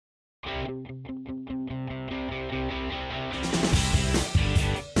Welcome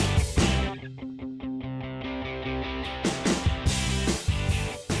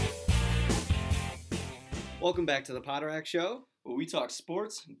back to the Potterack Show, where we talk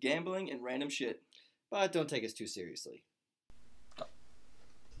sports, gambling, and random shit. But don't take us too seriously.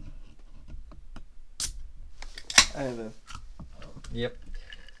 I have a... Yep.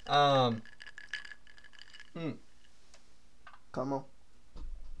 Come on.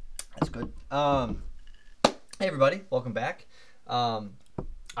 That's good. Hey everybody, welcome back. I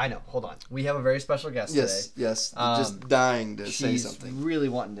know, hold on. We have a very special guest today. Yes. Just dying to say something. She's really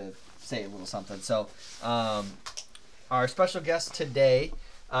wanting to say a little something. So, our special guest today,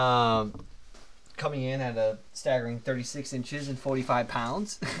 coming in at a staggering 36 inches and 45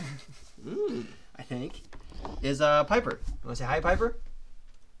 pounds, I think, is Piper. You want to say hi, Piper?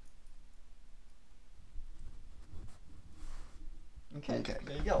 Okay.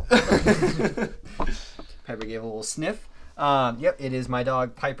 There you go. Piper gave a little sniff. Yep, it is my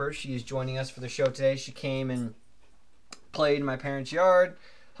dog, Piper. She is joining us for the show today. She came and played in my parents' yard,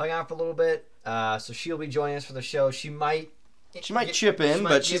 hung out for a little bit. So she'll be joining us for the show. She might chip in,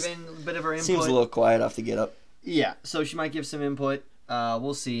 but give in a bit of her input. Seems a little quiet off the get up. Yeah, so she might give some input.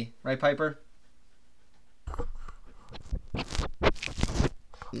 We'll see. Right, Piper?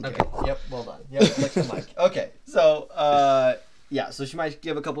 Okay. Yep, well done. Yep, lick the mic. Okay, so, so she might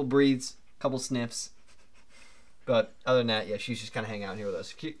give a couple breathes, a couple sniffs. But other than that, yeah, she's just kind of hanging out here with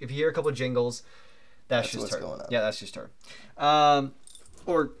us. If you hear a couple jingles, that's just what's her. Going on. Yeah, that's just her.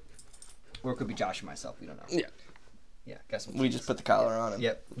 Or it could be Josh and myself. We don't know. Yeah. Yeah, guess we just put the collar on him.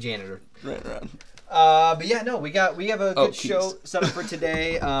 Yep, janitor. Right around. But yeah, no, we have a good show set up for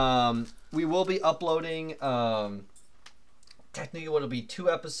today. We will be uploading. Technically, it'll be 2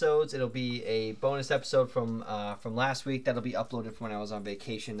 episodes. It'll be a bonus episode from last week that'll be uploaded from when I was on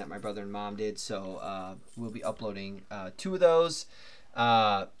vacation that my brother and mom did. So we'll be uploading 2 of those.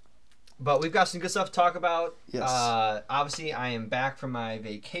 But we've got some good stuff to talk about. Yes. Obviously, I am back from my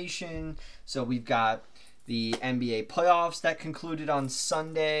vacation. So we've got the NBA playoffs that concluded on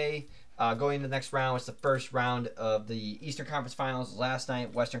Sunday. Going into the next round, it's the first round of the Eastern Conference Finals last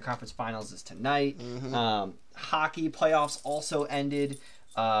night. Western Conference Finals is tonight. Mm-hmm. Hockey playoffs also ended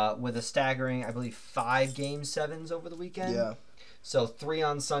with a staggering, I believe, 5 Game 7s over the weekend. Yeah. So 3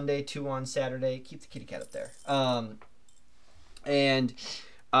 on Sunday, 2 on Saturday. Keep the kitty cat up there. And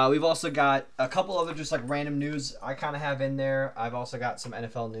we've also got a couple other just like random news I kind of have in there. I've also got some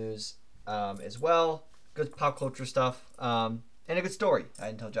NFL news as well. Good pop culture stuff. And a good story. I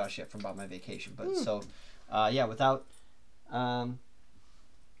didn't tell Josh yet from about my vacation. But so, without... Piper,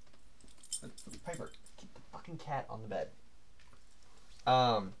 keep the fucking cat on the bed.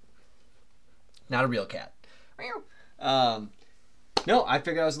 Not a real cat. No, I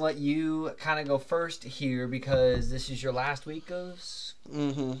figured I was going to let you kind of go first here because this is your last week of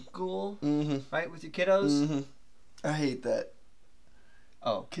school, right, with your kiddos? Mm-hmm. I hate that.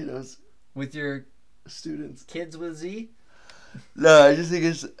 Oh. Kiddos. With your... Students. Kids with Z? No, I just think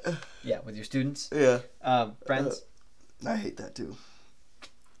it's... Yeah, with your students? Yeah. Friends? I hate that too.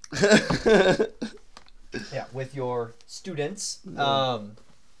 Yeah, with your students. Yeah.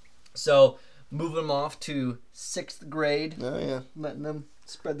 So, moving them off to 6th grade. Oh, yeah. Letting them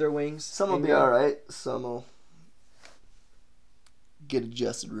spread their wings. Some will be alright. Some will get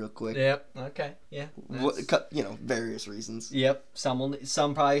adjusted real quick. Yep. Okay. Yeah. Various reasons. Yep. Some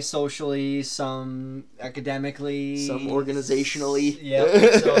probably socially, some academically, some organizationally.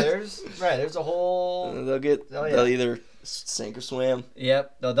 Yep. So there's a whole. They'll either sink or swim.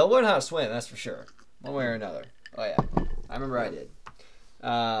 Yep. They'll learn how to swim. That's for sure. One way or another. Oh yeah. I remember I did.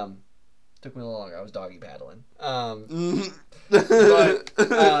 Took me a little longer. I was doggy paddling. But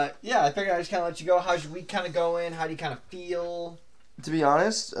I figured I'd just kind of let you go. How's your week kind of going? How do you kind of feel? To be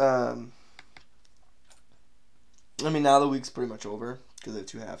honest, now the week's pretty much over because I have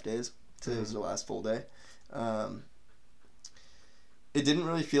 2 half days. Today was the last full day. It didn't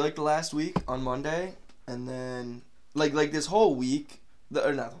really feel like the last week on Monday, and then like this whole week, not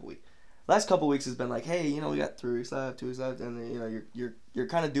the whole week. Last couple weeks has been like, hey, we got 3 weeks left, 2 weeks left, and then, you're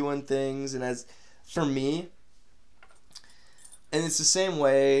kind of doing things, and as for me, and it's the same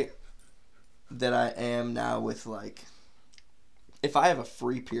way that I am now with like. If I have a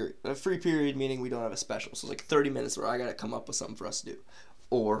free period meaning we don't have a special, so it's like 30 minutes where I gotta come up with something for us to do.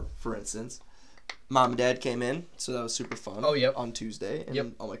 Or, for instance, Mom and Dad came in, so that was super fun. Oh, yep. On Tuesday,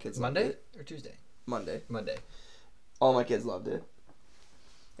 and all my kids loved Monday it. or Tuesday? Monday. All my kids loved it,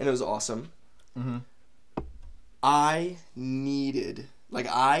 and it was awesome. Mm-hmm. I need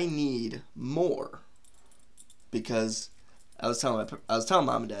more because I was telling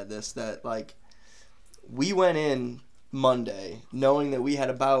mom and dad this, that like we went in Monday knowing that we had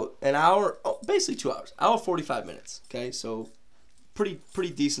about an hour, basically 2 hours, hour 45 minutes. Okay, so pretty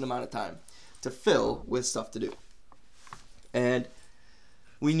decent amount of time to fill with stuff to do, and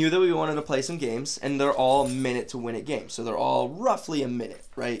we knew that we wanted to play some games, and they're all minute to win it games, so they're all roughly a minute,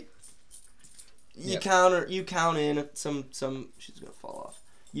 right? You count in some. She's gonna fall off.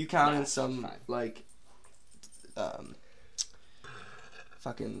 You count in some like,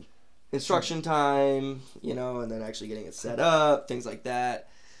 fucking instruction time, you know, and then actually getting it set up, things like that.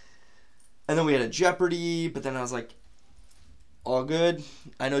 And then we had a Jeopardy, but then I was like, all good.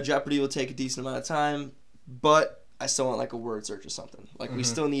 I know Jeopardy will take a decent amount of time, but I still want like a word search or something. Like we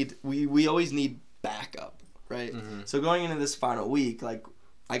still need, we always need backup, right? So going into this final week, like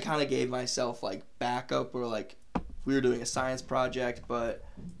I kind of gave myself like backup, or like we were doing a science project, but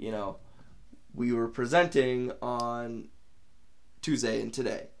you know, we were presenting on Tuesday and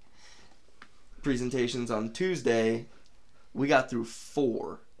today. Presentations on Tuesday, we got through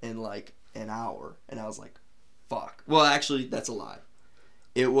 4 in like an hour, and I was like, fuck. Well, actually, that's a lie.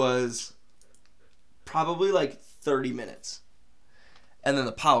 It was probably like 30 minutes, and then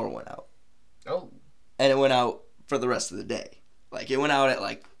the power went out. Oh. And it went out for the rest of the day. Like, it went out at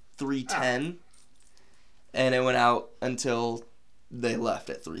like 3:10, and it went out until they left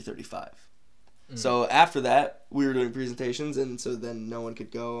at 3:35. So after that, we were doing presentations, and so then no one could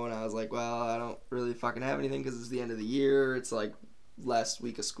go, and I was like, well, I don't really fucking have anything because it's the end of the year. It's like last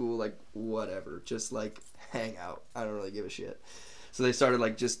week of school, like whatever, just like hang out. I don't really give a shit. So they started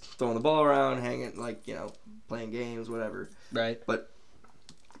like just throwing the ball around, hanging, like, you know, playing games, whatever. Right. But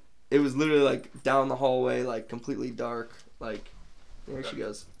it was literally like down the hallway, like completely dark. Like, there she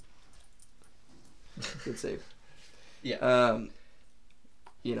goes. Good save. Yeah.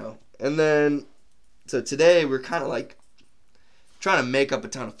 You know, and then so today we're kind of like trying to make up a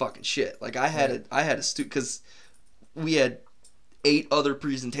ton of fucking shit. Like I had a student, because we had 8 other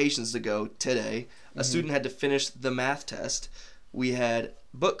presentations to go today. A student had to finish the math test. We had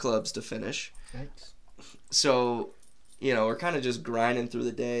book clubs to finish. Thanks. So, you know, we're kind of just grinding through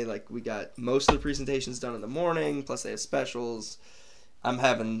the day. Like, we got most of the presentations done in the morning, plus they have specials. And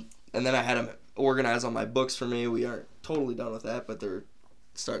then I had them organize all my books for me. We aren't totally done with that, but they're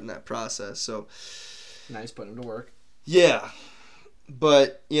starting that process. So nice, putting them to work. Yeah.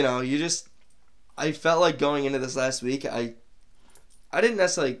 But, you know, I felt like going into this last week, I didn't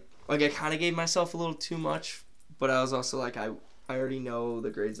necessarily, like, I kind of gave myself a little too much, but I was also like, I already know the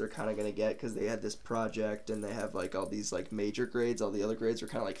grades they're kind of going to get, because they had this project, and they have, like, all these, like, major grades. All the other grades are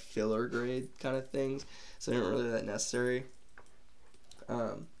kind of like filler grade kind of things, so they weren't really that necessary.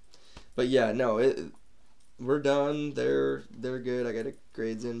 But yeah, no, we're done. They're good. I got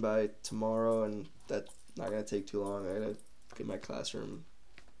grades in by tomorrow, and that's not going to take too long. I got to get my classroom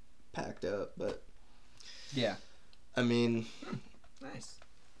packed up, but yeah, I mean, nice.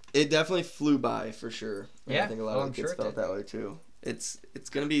 It definitely flew by for sure. And yeah, I think a lot of kids felt that way too. It's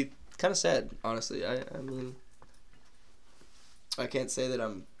gonna be kind of sad, honestly. I mean, I can't say that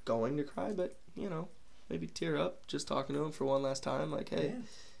I'm going to cry, but you know, maybe tear up just talking to them for one last time. Like, hey,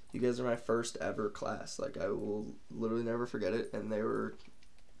 you guys are my first ever class. Like, I will literally never forget it. And they were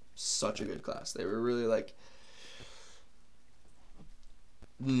such a good class. They were really like,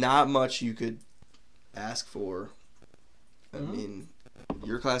 not much you could ask for. I mean,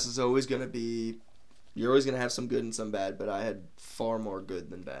 your class is always going to be, you're always going to have some good and some bad, but I had far more good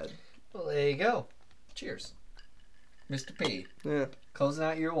than bad. Well, there you go. Cheers. Mr. P. Yeah. Closing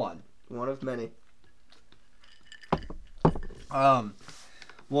out year 1. One of many.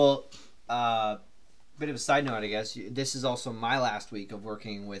 Well, bit of a side note, I guess. This is also my last week of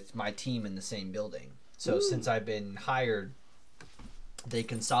working with my team in the same building. So since I've been hired, they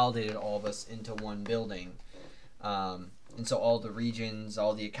consolidated all of us into one building. And so all the regions,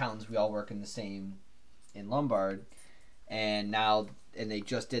 all the accountants, we all work in the same, in Lombard. And they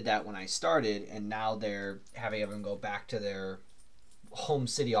just did that when I started, and now they're having everyone go back to their home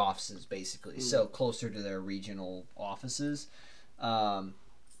city offices, basically. So closer to their regional offices.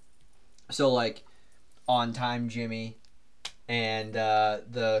 So like On Time Jimmy and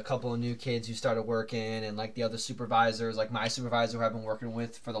the couple of new kids who started working, and like the other supervisors, like my supervisor who I've been working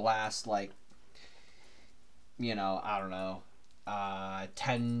with for the last, like, you know, I don't know,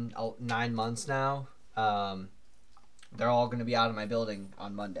 9 months now. They're all going to be out of my building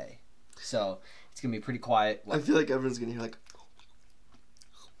on Monday. So it's going to be pretty quiet. I feel like everyone's going to hear like...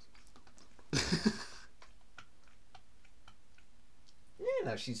 Yeah,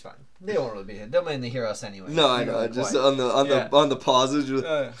 no, she's fine. They won't really be here. They'll mainly hear us anyway. No, I know. Just on the pauses. Just...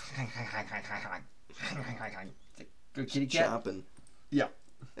 Good kitty cat. Chopping. Yeah.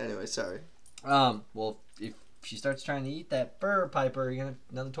 Anyway, sorry. Well, if she starts trying to eat that fur, Piper, you're gonna have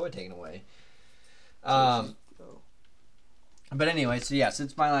another toy taken away. But anyway, so yeah, so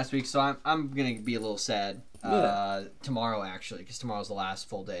it's my last week, so I'm gonna be a little sad tomorrow actually, because tomorrow's the last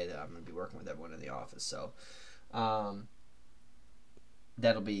full day that I'm gonna be working with everyone in the office. So,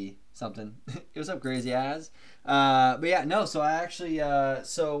 that'll be something. It was up crazy as. But yeah, no. So I actually,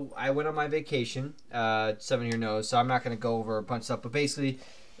 so I went on my vacation. 7 here knows, so I'm not gonna go over a bunch of stuff, but basically,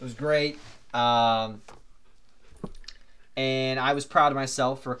 it was great. And I was proud of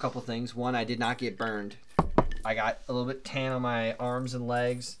myself for a couple things. One, I did not get burned. I got a little bit tan on my arms and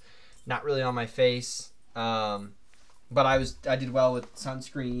legs, not really on my face. But I did well with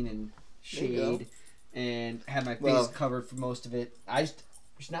sunscreen and shade, and had my face covered for most of it. I was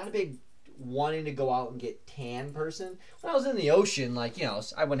not a big wanting to go out and get tan person. When I was in the ocean, like, you know,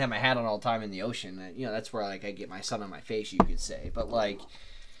 I wouldn't have my hat on all the time in the ocean. You know, that's where like I get my sun on my face, you could say. But like,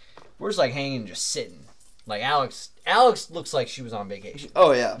 we're just like hanging, just sitting. Like Alex looks like she was on vacation.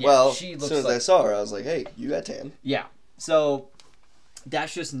 Oh yeah. Well, she as looks soon as like, I saw her, I was like, "Hey, you got tan." Yeah. So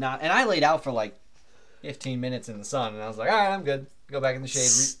that's just not. And I laid out for like 15 minutes in the sun, and I was like, "All right, I'm good. Go back in the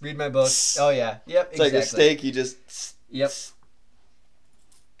shade, read my book." Oh yeah. Yep. It's like a steak. You just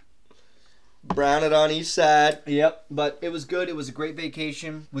brown it on each side. Yep. But it was good. It was a great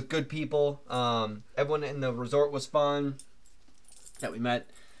vacation with good people. Everyone in the resort was fun that we met,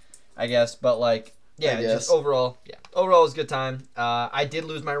 I guess. But like. Yeah, just overall, it was a good time. I did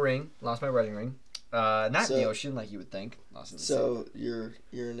lose my ring, lost my wedding ring. Not in the ocean like you would think. Lost in the sea. Your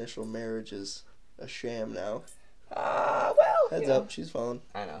initial marriage is a sham now. Well, heads up, she's fallen.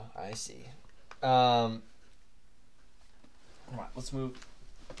 I know, I see. Come on, let's move.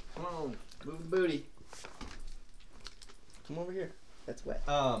 Come on, move the booty. Come over here. That's wet.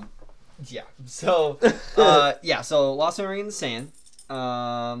 Yeah. So, so lost my ring in the sand.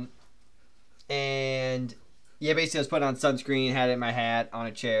 And yeah, basically I was putting on sunscreen, had it in my hat, on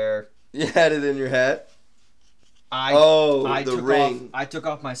a chair. You had it in your hat? I ring. I took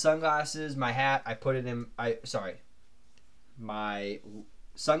off my sunglasses, my hat, I put it in my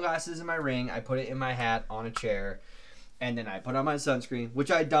sunglasses and my ring, I put it in my hat on a chair, and then I put on my sunscreen, which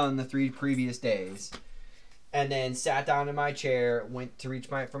I'd done the 3 previous days. And then sat down in my chair, went to reach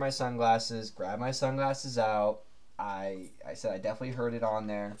for my sunglasses, grabbed my sunglasses out. I said I definitely heard it on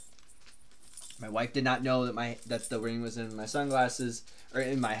there. My wife did not know that the ring was in my sunglasses or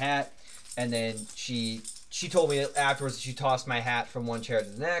in my hat, and then she told me afterwards that she tossed my hat from one chair to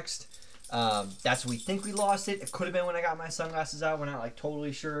the next. That's when we think we lost it. It could have been when I got my sunglasses out. We're not like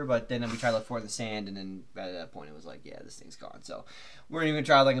totally sure, but then we tried to look for it in the sand, and then at that point it was like, yeah, this thing's gone. So we weren't even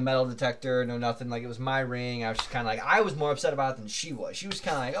trying like a metal detector, no nothing. Like it was my ring. I was just kind of like, I was more upset about it than she was. She was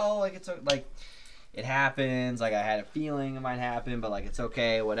kind of like, oh, like it's like. It happens, like I had a feeling it might happen, but like it's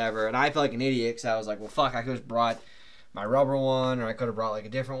okay, whatever. And I felt like an idiot because I was like, well, fuck, I could have brought my rubber one, or I could have brought like a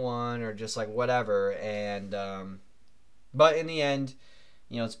different one, or just like whatever. And but in the end,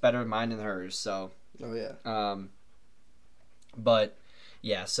 you know, it's better mine than hers. So but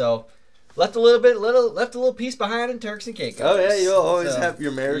yeah, so left a little piece behind in Turks and Caicos. Oh yeah, you'll always have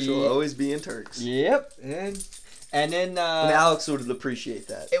your marriage will always be in Turks. Yep, and then Alex would appreciate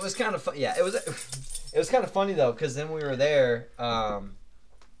that. It was kind of fun. Yeah, it was kind of funny though, because then we were there.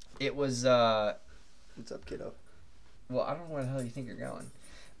 It was. What's up, kiddo? Well, I don't know where the hell you think you're going.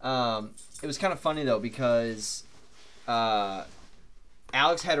 It was kind of funny though, because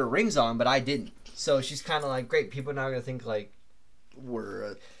Alex had her rings on, but I didn't. So she's kind of like, great. People are now gonna think like,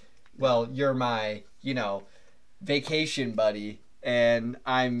 well, you're my, vacation buddy. And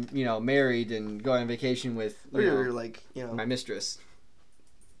I'm, married and going on vacation with you're like, my mistress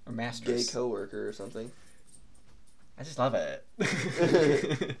or mastress, gay coworker or something. I just love it.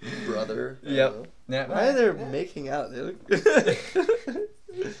 Brother. Yep. Why are they making out? They look good.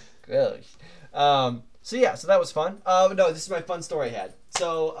 So that was fun. No, this is my fun story I had.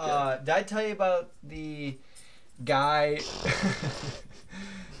 So did I tell you about the guy?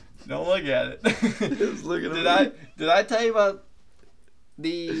 Don't look at it. Just look at it. Did I tell you about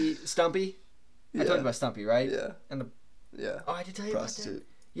the Stumpy? Yeah. I told you about Stumpy, right? Yeah. And oh, I did tell you prostitute. about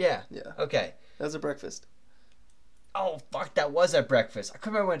that? Yeah. Yeah. Okay. That was a breakfast. Oh, fuck, that was at breakfast. I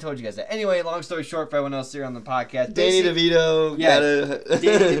couldn't remember when I told you guys that. Anyway, long story short for everyone else here on the podcast. Danny DeVito. Yeah.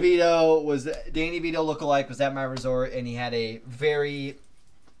 Danny DeVito lookalike was at my resort, and he had a very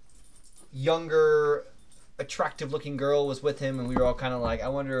younger, attractive-looking girl was with him, and we were all kind of like, I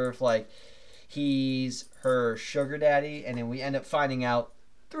wonder if, like, he's her sugar daddy, and then we end up finding out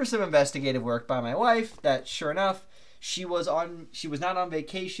through some investigative work by my wife that, sure enough, She was not on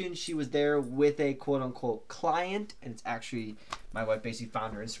vacation. She was there with a quote unquote client, and it's actually my wife basically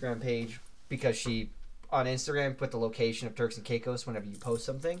found her Instagram page because she on Instagram put the location of Turks and Caicos whenever you post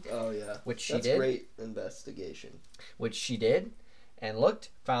something. Oh yeah, which she That's did. Great investigation. Which she did, and looked,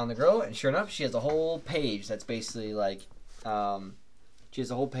 found the girl, and sure enough, she has a whole page that's basically like, she has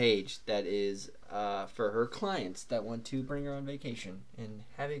a whole page that is for her clients that want to bring her on vacation and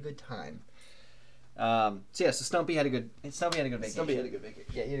have a good time. So Stumpy had a good vacation. Stumpy had a good vacation.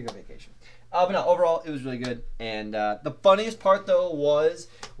 Yeah, he had a good vacation. But no, overall, it was really good. And the funniest part, though, was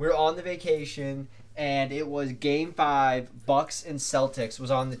we were on the vacation, and it was Game 5, Bucks and Celtics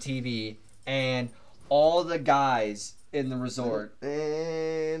was on the TV, and all the guys in the resort.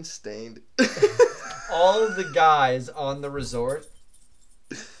 And stained. All of the guys on the resort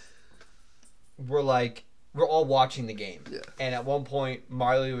were like, we're all watching the game. Yeah. And at one point,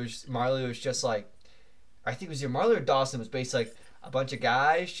 Marley was just like, I think it was either Marley or Dawson was basically like, a bunch of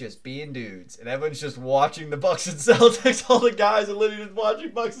guys just being dudes, and everyone's just watching the Bucks and Celtics. All the guys are literally just watching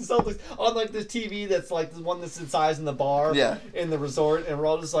Bucks and Celtics on like this TV that's like the one that's inside in the bar in the resort, and we're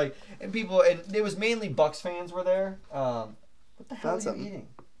all just like, and it was mainly Bucks fans were there. What the hell are you eating?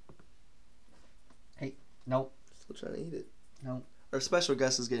 Hey, nope. Still trying to eat it. Nope. Our special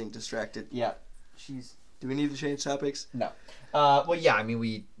guest is getting distracted. Yeah, Do we need to change topics? No. Well, yeah. I mean,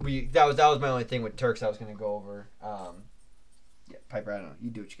 we that was my only thing with Turks I was going to go over. Yeah, Piper, I don't know. You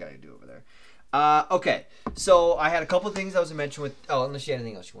do what you got to do over there. Okay, so I had a couple of things I was going to mention with... Oh, unless you had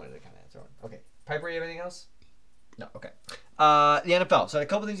anything else you wanted to kind of throw in. Okay. Piper, you have anything else? No, okay. The NFL. So I had a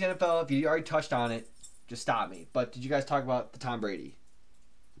couple of things in the NFL. If you already touched on it, just stop me. But did you guys talk about the Tom Brady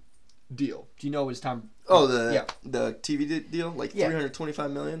deal? Do you know his Tom... Oh, the TV deal? Like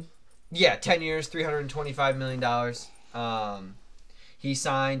 $325 million? Yeah, 10 years, $325 million. He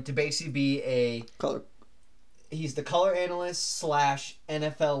signed to basically be a... Color. He's the color analyst /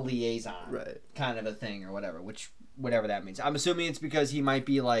 NFL liaison, right? Kind of a thing or whatever, whatever that means. I'm assuming it's because he might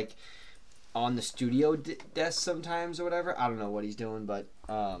be like on the studio desk sometimes or whatever. I don't know what he's doing, but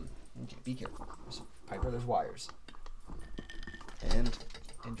okay, be careful, Piper. There's wires and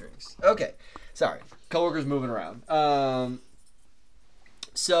drinks. Okay, sorry, coworkers moving around.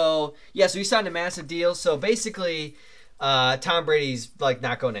 So he signed a massive deal. So basically, Tom Brady's like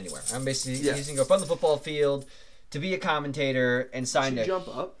not going anywhere. He's gonna go from the football field to be a commentator and signed a jump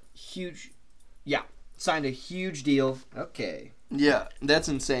up signed a huge deal. Okay. Yeah, that's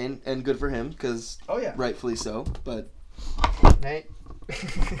insane and good for him because rightfully so. But hey,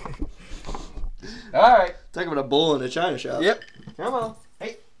 all right, talk about a bull in a china shop. Yep. Come on.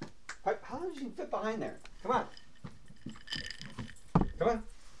 Hey, how did you fit behind there? Come on. Come on.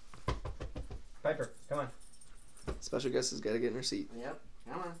 Piper, come on. Special guest has got to get in her seat. Yep.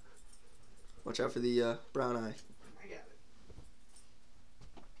 Come on. Watch out for the brown eye. I got it.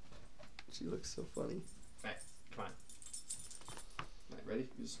 She looks so funny. All right, come on. All right, ready?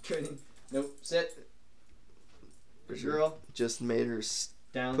 Just training. Nope. Sit. There's your girl. Just made her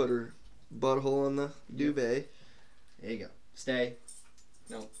down. Put her butthole on the duvet. There you go. Stay.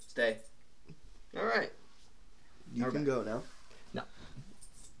 No, stay. All right. You can go now. No.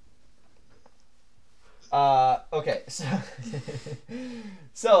 Okay,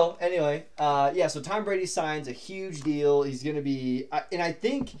 so anyway, so Tom Brady signs a huge deal. He's going to be, and I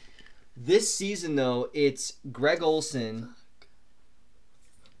think this season, though, it's Greg Olsen.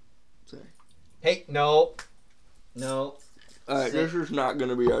 Sorry. Hey, no. All right, this is not going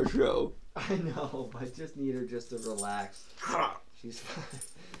to be our show. I know, but I just need her just to relax. She's fine.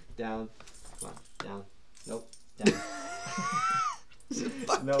 Down. Come on, down. Nope, down.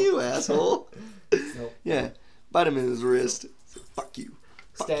 Fuck you, asshole. Nope. Yeah, bite him in his wrist. Fuck you.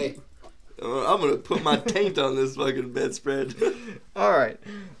 Stay. I'm gonna put my taint on this fucking bedspread. All right,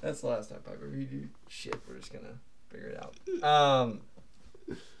 that's the last time, Piper. We do shit. We're just gonna figure it out.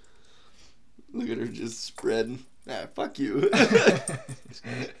 Look at her just spreading. Ah, fuck you. Try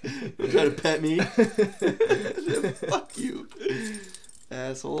to pet me. Fuck you,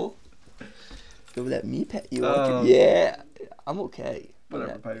 asshole. Go let me pet you. Yeah, I'm okay.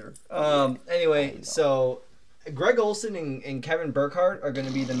 Whatever, Piper. Anyway, so Greg Olsen and Kevin Burkhardt are going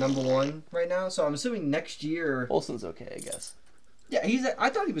to be the number one right now. So I'm assuming next year. Olsen's okay, I guess. Yeah, I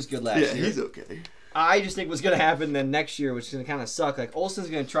thought he was good last year. Yeah, he's okay. I just think what's going to happen then next year, which is going to kind of suck. Like Olsen's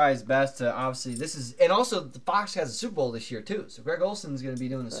going to try his best to obviously and also the Fox has a Super Bowl this year too. So Greg Olsen's going to be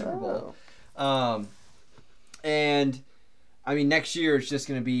doing the Super Bowl. And I mean next year it's just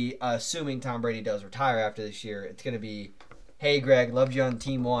going to be assuming Tom Brady does retire after this year. It's going to be, hey Greg, loved you on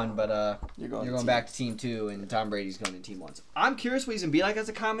Team 1, but you're going back to Team 2, and Tom Brady's going to Team 1. So I'm curious what he's going to be like as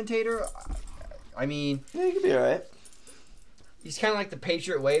a commentator. I mean, yeah, he could be all right. he's kind of like the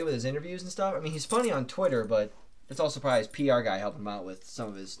Patriot way with his interviews and stuff. I mean, he's funny on Twitter, but it's also probably his PR guy helping him out with some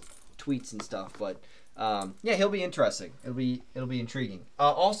of his tweets and stuff. But yeah, he'll be interesting. It'll be intriguing.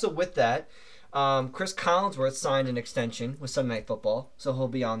 Also with that, Chris Collinsworth signed an extension with Sunday Night Football, so he'll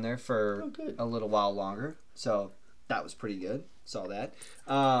be on there for a little while longer. So that was pretty good. Saw that.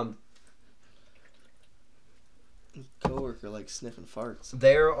 Coworker like sniffing farts.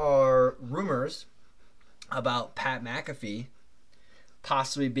 There are rumors about Pat McAfee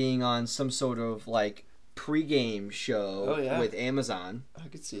possibly being on some sort of like pregame show with Amazon. I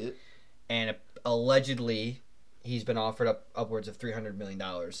could see it. And allegedly, he's been offered upwards of $300 million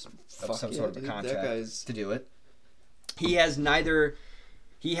of some sort of a contract to do it. He has not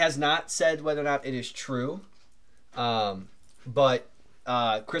said whether or not it is true, but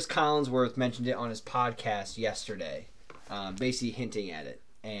Chris Collinsworth mentioned it on his podcast yesterday, basically hinting at it.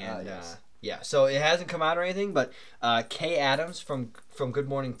 And yeah, so it hasn't come out or anything, but Kay Adams from Good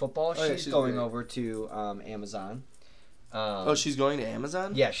Morning Football, she's going over to Amazon. She's going to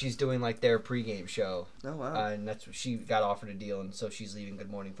Amazon? Yeah, she's doing like their pregame show. Oh, wow. And that's what she got offered a deal, and so she's leaving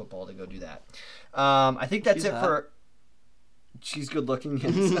Good Morning Football to go do that. I think that's it for... She's good looking.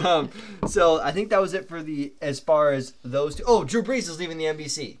 Yes. So I think that was it for as far as those two. Oh, Drew Brees is leaving the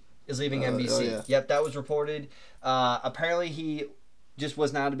NBC. NBC. Oh, yeah. Yep, that was reported. Apparently he just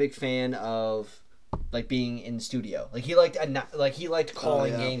was not a big fan of like being in the studio. Like he liked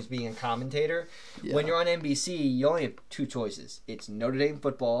calling games, being a commentator. Yeah. When you're on NBC, you only have two choices. It's Notre Dame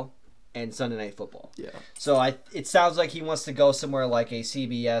football and Sunday Night Football. Yeah. So it sounds like he wants to go somewhere like a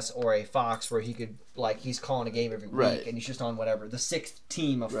CBS or a Fox where he could he's calling a game every week and he's just on whatever the sixth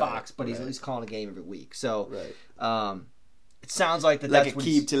team of Fox, but he's at least calling a game every week. So it sounds like that's like a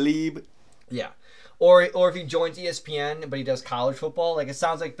Keeb Talib. Yeah. Or if he joins ESPN but he does college football, like it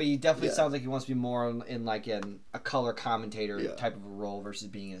sounds like, but he definitely sounds like he wants to be more in like a color commentator type of a role versus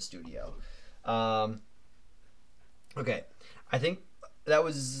being in a studio. Okay, I think that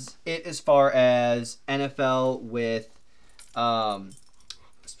was it as far as NFL with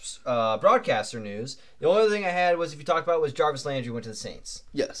broadcaster news. The only other thing I had was, if you talked about, was Jarvis Landry went to the Saints.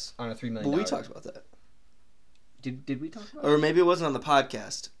 Yes, on a $3 million. But we talked about that. Did we talk about? Or maybe it wasn't on the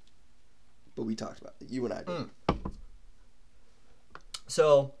podcast. But we talked about it. You and I did.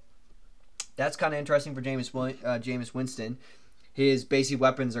 So that's kind of interesting for Jameis Winston. His basic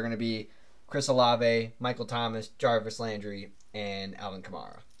weapons are going to be Chris Olave, Michael Thomas, Jarvis Landry, and Alvin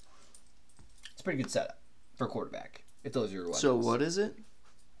Kamara. It's a pretty good setup for a quarterback, if those are your weapons. So what is it?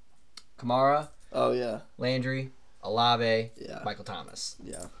 Kamara. Oh, yeah. Landry, Olave, Michael Thomas.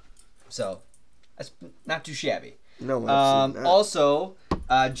 Yeah. So that's not too shabby. No, also,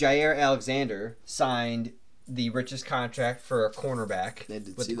 Jair Alexander signed the richest contract for a cornerback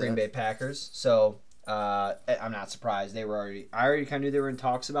with the Green Bay Packers. So I'm not surprised. I already kind of knew they were in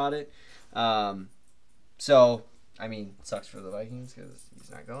talks about it. So I mean, it sucks for the Vikings because he's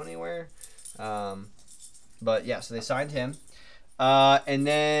not going anywhere. But yeah, so they signed him, and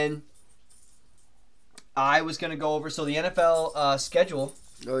then I was gonna go over. So the NFL schedule.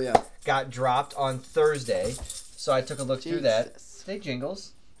 Oh yeah. Got dropped on Thursday. So I took a look through that. Say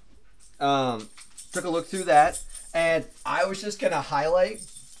Jingles. Took a look through that, and I was just gonna highlight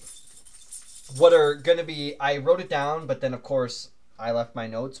what are gonna be. I wrote it down, but then of course I left my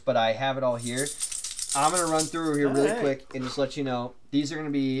notes, but I have it all here. I'm gonna run through here really quick and just let you know these are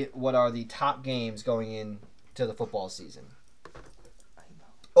gonna be what are the top games going into the football season.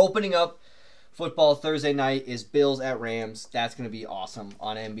 Opening up football Thursday night is Bills at Rams. That's gonna be awesome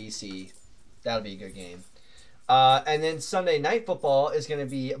on NBC. That'll be a good game. And then Sunday Night Football is going to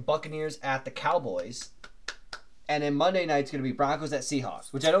be Buccaneers at the Cowboys. And then Monday night's going to be Broncos at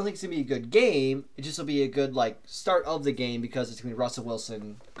Seahawks, which I don't think is going to be a good game. It just will be a good start of the game because it's going to be Russell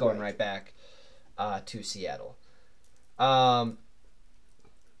Wilson going right back to Seattle. I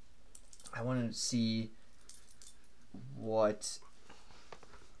want to see what...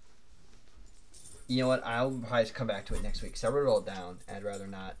 You know what? I'll probably come back to it next week because I wrote it all down. I'd rather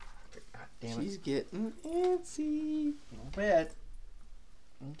not... Damn it. She's getting antsy. A little bit.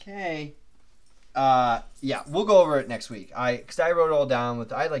 Okay. Yeah, we'll go over it next week. Because I wrote it all down.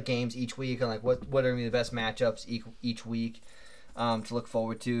 I had games each week and what are going to be the best matchups each week to look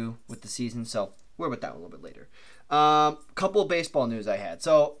forward to with the season. So we're about that a little bit later. Couple of baseball news I had.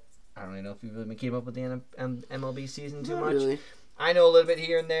 So I don't even know if you've been keeping up with the MLB season too much. Really. I know a little bit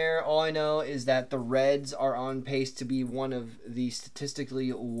here and there. All I know is that the Reds are on pace to be one of the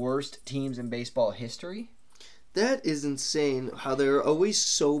statistically worst teams in baseball history. That is insane how they're always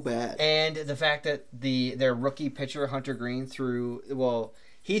so bad. And the fact that their rookie pitcher, Hunter Green,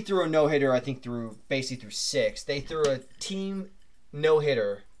 he threw a no-hitter, I think, basically through 6. They threw a team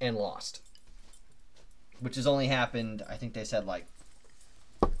no-hitter and lost. Which has only happened, I think they said, like,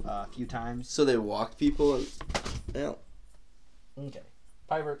 a few times. So they walked people and... Yeah. Okay.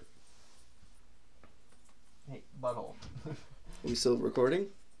 Piper. Hey, butthole. Are we still recording?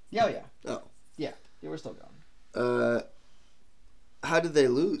 Yeah, yeah. Oh. Yeah, we're still going. How did they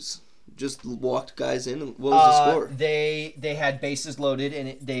lose? Just walked guys in? And what was the score? They had bases loaded,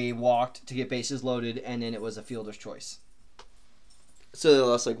 and they walked to get bases loaded, and then it was a fielder's choice. So they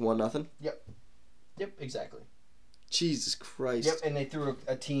lost like 1-0? Yep. Yep, exactly. Jesus Christ. Yep, and they threw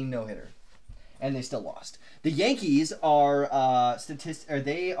a team no-hitter. And they still lost. The Yankees are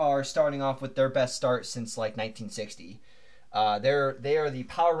they are starting off with their best start since like 1960. They are the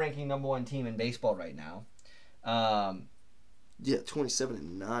power ranking #1 team in baseball right now. Yeah,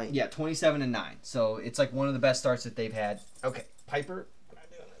 27-9. Yeah, 27-9. So it's like one of the best starts that they've had. Okay, Piper, we're not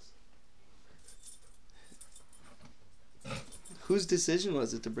doing this. Whose decision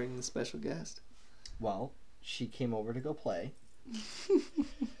was it to bring the special guest? Well, she came over to go play.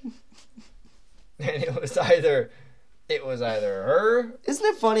 And it was either her. Isn't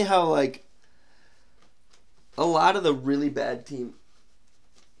it funny how like a lot of the really bad teams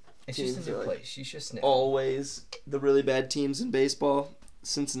It's just a new place. She's just sniffing. Always the really bad teams in baseball.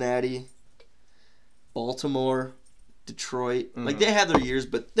 Cincinnati, Baltimore, Detroit. Mm-hmm. Like they have their years,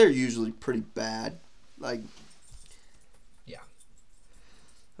 but they're usually pretty bad. Like, yeah.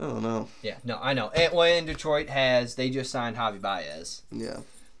 I don't know. Yeah, no, I know. And Detroit they just signed Javi Baez. Yeah.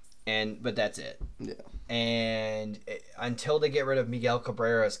 But that's it. Yeah. And until they get rid of Miguel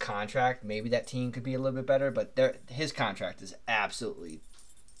Cabrera's contract, maybe that team could be a little bit better. But his contract is absolutely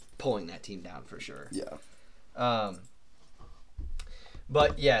pulling that team down for sure. Yeah.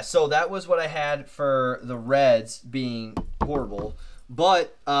 But yeah, so that was what I had for the Reds being horrible.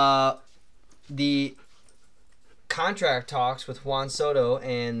 But the contract talks with Juan Soto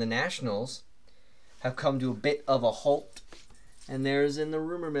and the Nationals have come to a bit of a halt. And there's in the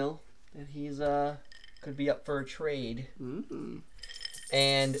rumor mill that he's could be up for a trade. Mm-hmm.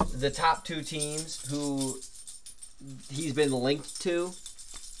 And the top 2 teams who he's been linked to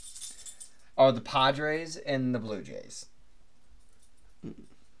are the Padres and the Blue Jays. Mm-hmm.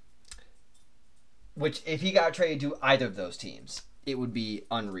 Which, if he got traded to either of those teams, it would be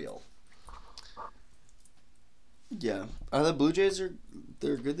unreal. Yeah. Are the Blue Jays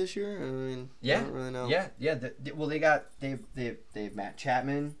they're good this year? I mean, yeah. I don't really know. Yeah. They've Matt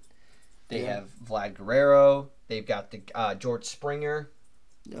Chapman. They have Vlad Guerrero. They've got the George Springer.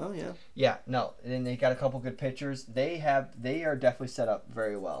 Oh yeah. Yeah, no. And then they got a couple good pitchers. They are definitely set up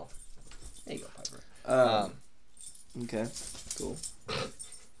very well. There you go, Piper. Okay. Cool.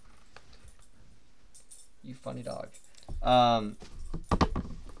 You funny dog.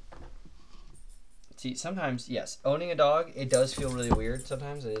 See, sometimes, yes, owning a dog, it does feel really weird.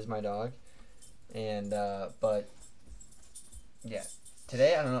 Sometimes it is my dog. And, but, yeah.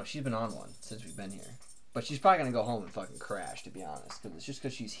 Today, I don't know. She's been on one since we've been here. But she's probably going to go home and fucking crash, to be honest. Cause it's just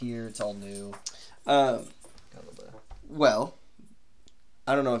because she's here. It's all new. Well,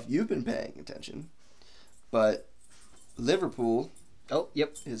 I don't know if you've been paying attention, but Liverpool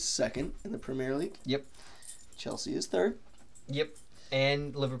is second in the Premier League. Yep. Chelsea is third. Yep.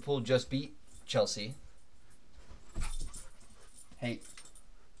 And Liverpool just beat Chelsea. Hey.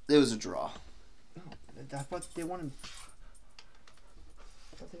 It was a draw. No, I thought they won.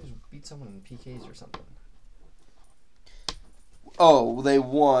 I thought they just beat someone in PKs or something. Oh, they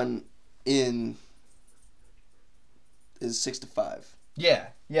won in. Is 6-5. Yeah.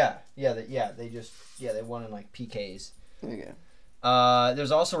 They won in like PKs. Okay.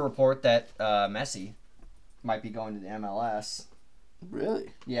 There's also a report that Messi might be going to the MLS.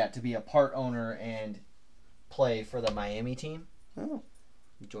 Really? Yeah, to be a part owner and play for the Miami team. Oh.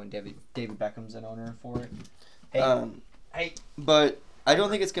 He joined David Beckham's an owner for it. Hey. But I don't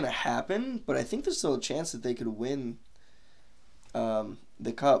think it's going to happen, but I think there's still a chance that they could win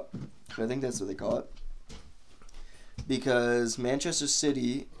the cup. I think that's what they call it. Because Manchester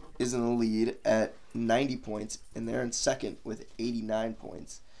City is in the lead at 90 points, and they're in second with 89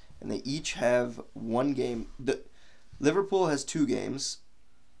 points. And they each have one game. Liverpool has 2 games.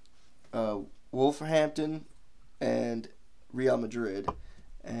 Wolverhampton and Real Madrid.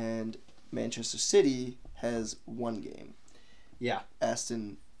 And Manchester City has 1 game. Yeah.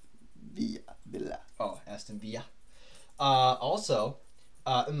 Aston Villa. Oh, Aston Villa. Also,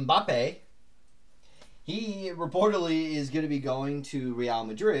 Mbappe, he reportedly is going to be going to Real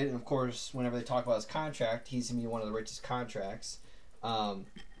Madrid. And, of course, whenever they talk about his contract, he's going to be one of the richest contracts.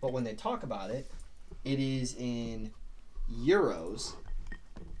 But when they talk about it, it is in euros.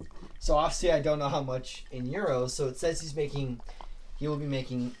 So obviously I don't know how much in euros. So it says he will be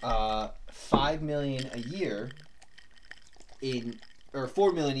making 5 million a year or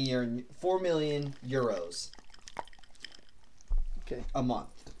 4 million a year, 4 million euros. Okay. A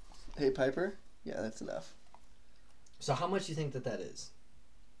month. Hey Piper. Yeah, that's enough. So how much do you think that is?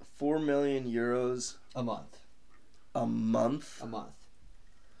 4 million euros A month. a month. A month.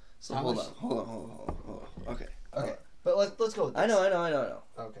 So How hold much- on. Okay. Okay. But let's go with this. I know.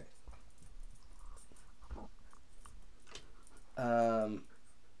 Okay.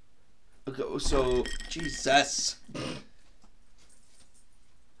 Okay, so Jesus.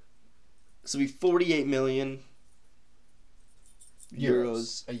 So it'd be 48 million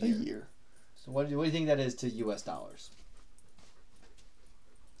euros a year. So what do you think that is to US dollars?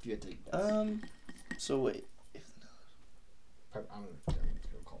 If you had to guess. So wait. I'm gonna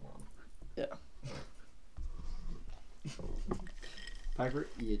call mom. Yeah. Piper,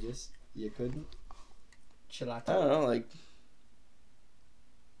 you couldn't. Should I? I don't know, like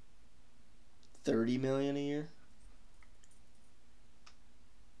 30 million a year.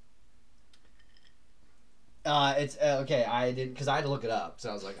 It's okay. I didn't because I had to look it up, so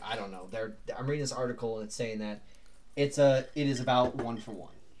I was like, I don't know. I'm reading this article and it's saying that it is about 1-for-1.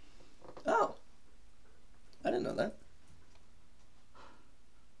 Oh, I didn't know that.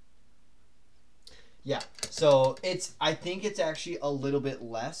 Yeah. So I think it's actually a little bit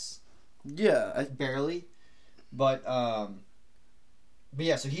less. Yeah, Barely, but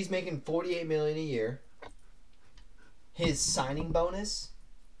yeah. So he's making 48 million a year. His signing bonus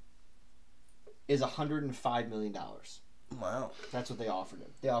is $105 million. Wow. That's what they offered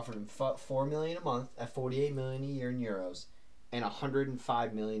him. They offered him $4 million a month at 48 million a year in euros, and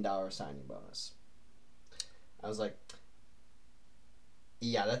 $105 million signing bonus. I was like,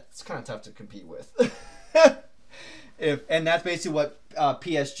 yeah, that's kind of tough to compete with. And that's basically what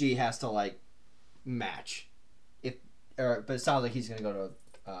PSG has to like match. But it sounds like he's going to go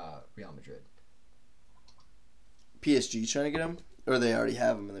to Real Madrid. PSG trying to get him, or they already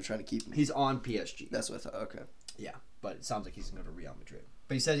have him and they're trying to keep him. He's on PSG. That's what I thought. Okay. Yeah, but it sounds like he's going to go to Real Madrid.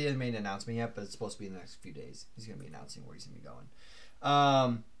 But he said he hasn't made an announcement yet, but it's supposed to be in the next few days. He's going to be announcing where he's going to be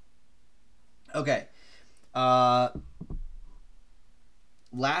going. Okay.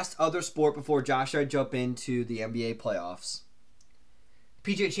 Last other sport before Josh and I jump into the NBA playoffs.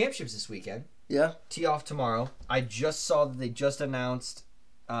 PGA Championships this weekend. Yeah. Tee off tomorrow. I just saw that they just announced.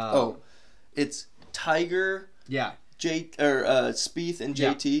 It's Tiger. Yeah. Spieth and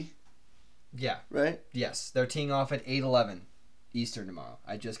JT. Yeah. Right. Yes, they're teeing off at 8:11 Eastern tomorrow.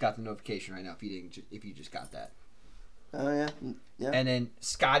 I just got the notification right now. If you just got that. Oh yeah. Yeah. And then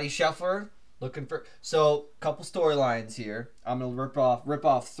Scotty Scheffler looking for couple storylines here. I'm gonna rip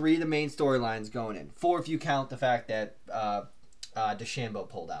off 3 of the main storylines going in. 4 if you count the fact that DeChambeau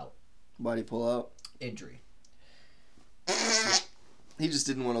pulled out. Why'd he pull out? Injury. He just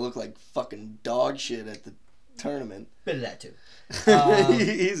didn't want to look like fucking dog shit at the tournament. Bit of that too.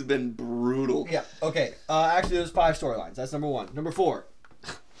 He's been brutal. Yeah. Okay. Actually, there's 5 storylines. That's number 1. Number 4.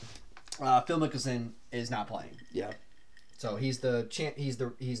 Phil Mickelson is not playing. Yeah. So he's the champ. He's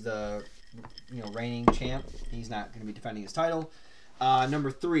the reigning champ. He's not going to be defending his title. Number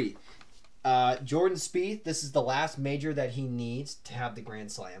 3. Jordan Spieth. This is the last major that he needs to have the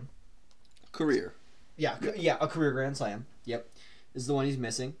Grand Slam. Career. Yeah. A career Grand Slam. Yep. This is the one he's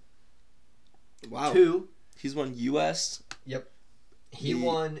missing. Wow. 2. He's won U.S. Yep. He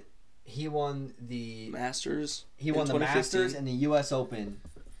won the Masters. He won the Masters and the U.S. Open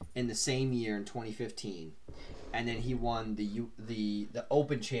in the same year in 2015, and then he won the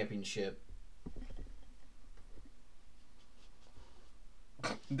Open Championship.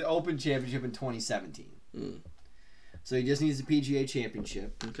 The Open Championship in 2017. So he just needs the PGA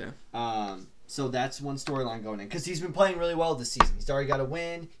Championship. Okay. So that's one storyline going in because he's been playing really well this season. He's already got a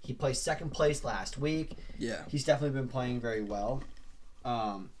win. He placed 2nd place last week. Yeah. He's definitely been playing very well.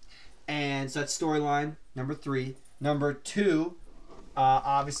 And so that's storyline number 3. Number 2,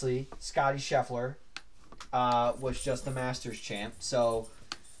 obviously, Scotty Scheffler was just the Masters champ. So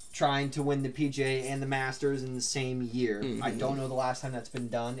trying to win the PGA and the Masters in the same year. Mm-hmm. I don't know the last time that's been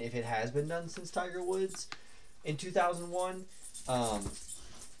done, if it has been done since Tiger Woods in 2001.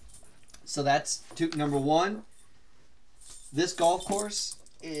 So that's number 1. This golf course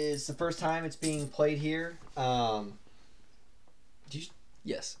is the first time it's being played here. Did you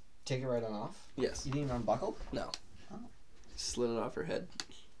Yes. take it right on off? Yes. You didn't even unbuckle? No. Oh. Slid it off her head.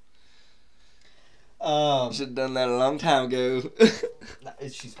 Should have done that a long time ago.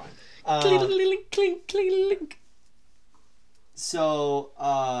 She's fine. Clink, clink, clink. So,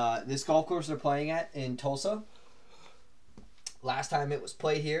 this golf course they're playing at in Tulsa. Last time it was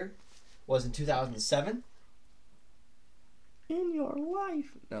played here, was in 2007. In your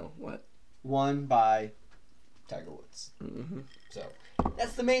life. No, what? Won by Tiger Woods. Mm-hmm. So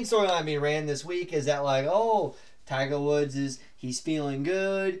that's the main storyline being ran this week. Is that like, oh, Tiger Woods he's feeling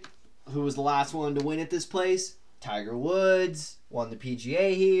good. Who was the last one to win at this place? Tiger Woods won the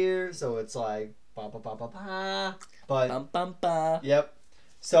PGA here. So it's like ba ba ba ba ba. But Bum, bum, ba. yep.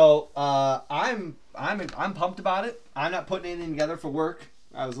 So I'm pumped about it. I'm not putting anything together for work.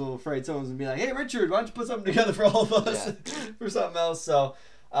 I was a little afraid someone was gonna be like, "Hey, Richard, why don't you put something together for all of us for something else?" So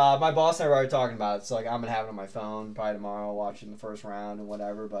my boss and I were already talking about it. So like I'm gonna have it on my phone probably tomorrow, watching the first round and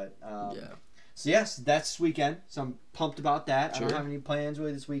whatever. But So yes, that's this weekend. So I'm pumped about that. Sure. I don't have any plans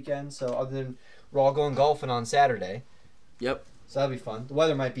really this weekend. So other than we're all going golfing on Saturday. Yep. So that'll be fun. The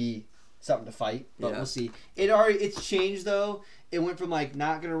weather might be something to fight, but Yeah. we'll see. It's changed though. It went from like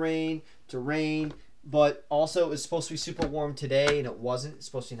not gonna rain to rain, but also it was supposed to be super warm today and it wasn't. It's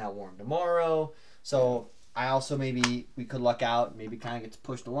supposed to be not warm tomorrow. So I also maybe we could luck out. Maybe kind of gets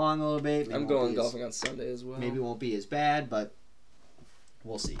pushed along a little bit. Maybe I'm going golfing on Sunday as well. Maybe it won't be as bad, but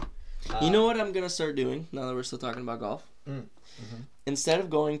we'll see. You know what I'm gonna start doing now that we're still talking about golf? Mm-hmm. Instead of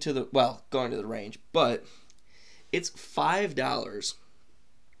going to the range, but it's $5.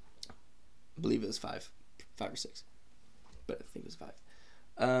 I believe it was five or six, but I think it was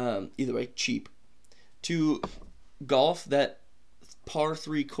 $5. Either way, cheap. To golf that par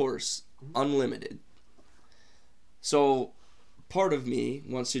 3 course, unlimited. So, part of me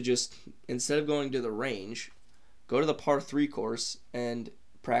wants to just, instead of going to the range, go to the par 3 course and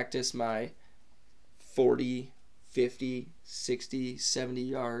practice my 40, 50, 60, 70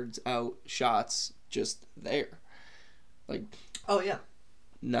 yards out shots just there. Like, oh yeah,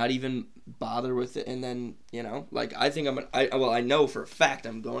 not even bother with it. And then, like, I think I know for a fact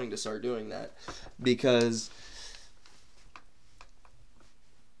I'm going to start doing that because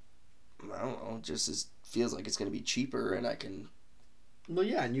I don't know, just feels like it's going to be cheaper and I can. Well,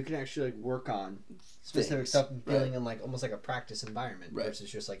 yeah, and you can actually like work on specific stuff and feeling in like almost like a practice environment versus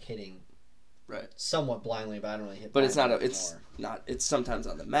just like hitting somewhat blindly, but I don't really hit. But it's sometimes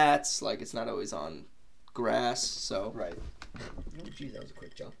on the mats, like it's not always on grass, so. Right. Oh, geez, that was a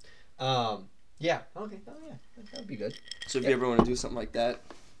quick jump. Yeah. Okay. Oh, yeah. That would be good. So if you ever want to do something like that.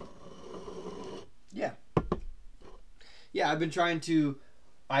 Yeah. Yeah, I've been trying to.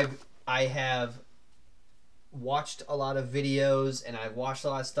 I have watched a lot of videos and I've watched a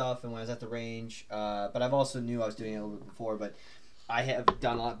lot of stuff and when I was at the range, but I've also knew I was doing it a little bit before, but I have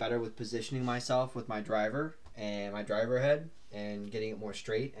done a lot better with positioning myself with my driver and my driver head and getting it more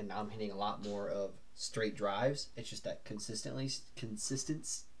straight, and now I'm hitting a lot more of straight drives. It's just that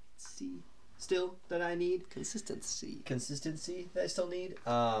consistency still that I need. Consistency that I still need.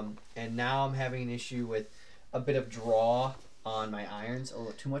 And now I'm having an issue with a bit of draw on my irons, a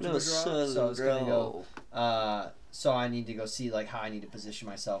little too much of a draw. So I was gonna go. So I need to go see like how I need to position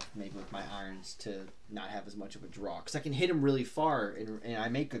myself maybe with my irons to not have as much of a draw, because I can hit them really far and I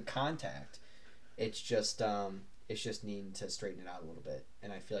make good contact. It's just needing to straighten it out a little bit,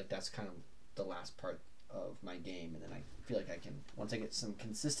 and I feel like that's kind of the last part of my game, and then I feel like I can, once I get some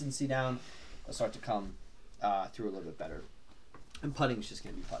consistency down, I'll start to come through a little bit better. And putting is just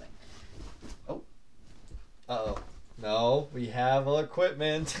gonna be putting. Oh. Uh-oh. No, we have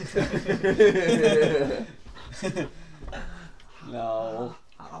equipment. No.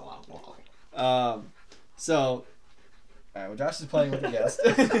 So, alright, well, Josh is playing with the guest.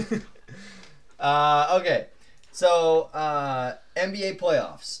 Okay. So, NBA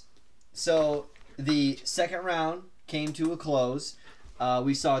playoffs. So, the second round came to a close.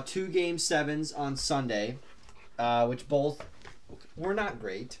 We saw 2 Game 7s on Sunday, which both were not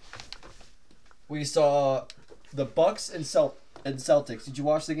great. We saw the Bucks and Celtics. Did you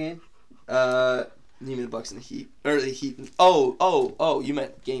watch the game? You mean the Bucks and the Heat? Or the Heat? Oh, you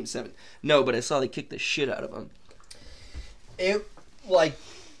meant Game 7. No, but I saw they kicked the shit out of them. Wait.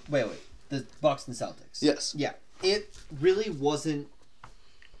 The Bucks and Celtics. Yes. Yeah. It really wasn't,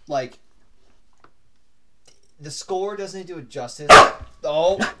 like, the score doesn't do it justice.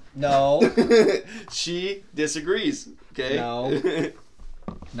 Oh, no. She disagrees. Okay? No.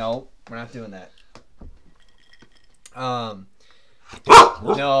 No, we're not doing that. No.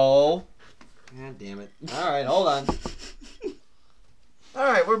 God damn it. Alright, hold on.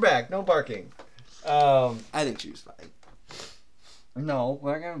 Alright, we're back. No barking. I think she was fine. No,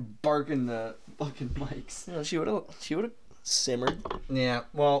 we're not gonna bark in the fucking mics. No, she would've simmered. Yeah,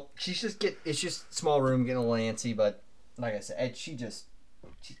 well, it's just small room getting a little antsy, but like I said, she's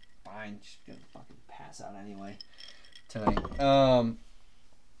fine. She's gonna fucking pass out anyway tonight.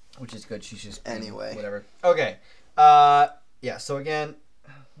 Which is good. She's just anyway. Whatever. Okay. Yeah. So again,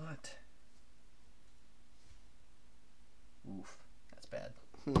 what?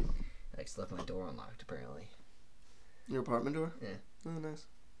 I just left my door unlocked, apparently. Your apartment door? Yeah. Oh, nice.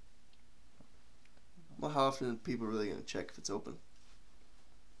 Well, how often are people really going to check if it's open?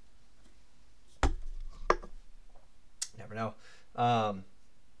 Never know.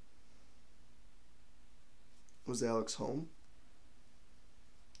 Was Alex home?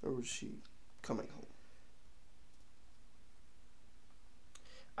 Or was she coming home?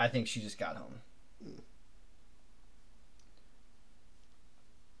 I think she just got home.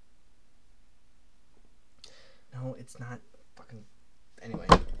 No, it's not fucking... Anyway,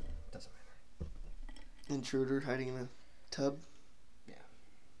 doesn't matter. Intruder hiding in a tub? Yeah.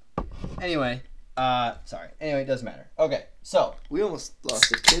 Anyway, sorry. Anyway, it doesn't matter. Okay, so... We almost lost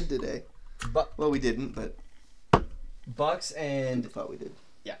a kid today. Well, we didn't, but... Bucks and... People thought we did.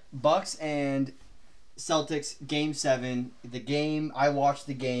 Yeah. Bucks and Celtics, Game 7. The game, I watched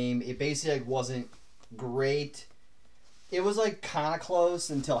the game. It basically wasn't great. It was like kind of close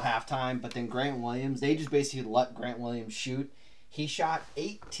until halftime, but then Grant Williams, they just basically let Grant Williams shoot. He shot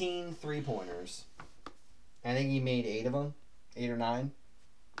 18 3-pointers. I think he made 8 of them, 8 or 9.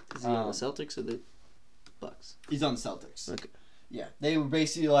 Is he on the Celtics or the Bucks? He's on the Celtics. Okay. Yeah, they were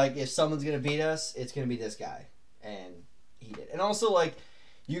basically like, if someone's gonna beat us, it's gonna be this guy, and he did. And also, like,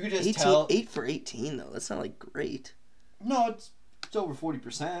 you could just tell 8 for 18 though. That's not like great. No, it's over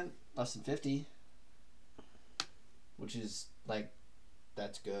 40%, less than 50. Which is, like,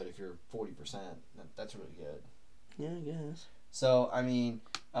 that's good if you're 40%. That's really good. Yeah, I guess. So, I mean,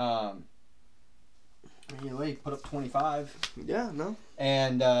 he put up 25. Yeah, no.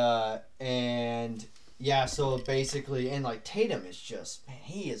 And yeah, so basically, and, like, Tatum is just, man,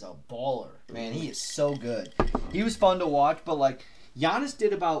 he is a baller. Man, he is so good. He was fun to watch, but, like, Giannis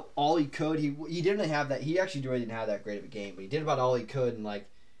did about all he could. He didn't have that, he actually really didn't have that great of a game, but he did about all he could, and, like,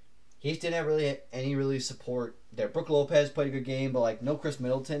 he just didn't have really any support there. Brook Lopez played a good game, but like no Chris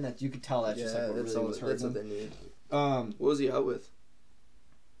Middleton. That you could tell that's just like what someone's hurting. That's what they need. What was he out with?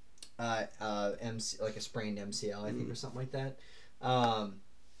 MC, like a sprained MCL, I think, or something like that.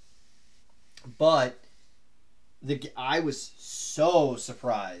 But I was so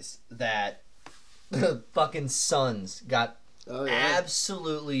surprised that the fucking Suns got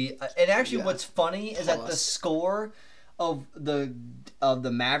absolutely. And actually, what's funny is that the score of the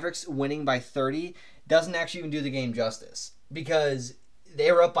Mavericks winning by 30 doesn't actually even do the game justice, because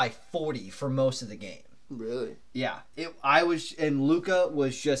they were up by 40 for most of the game. Really? Yeah. And Luka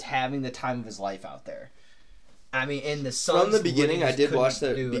was just having the time of his life out there. I mean, in the Suns, from the beginning, I did watch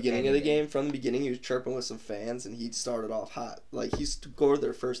the beginning of the anything. game. From the beginning, he was chirping with some fans, and he started off hot. Like, he scored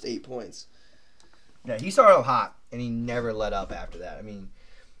their first 8 points. Yeah, he started off hot, and he never let up after that. I mean,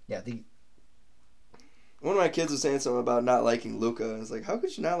 yeah, one of my kids was saying something about not liking Luka. I was like, how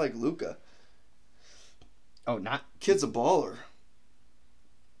could you not like Luka? Oh, not... Kid's a baller.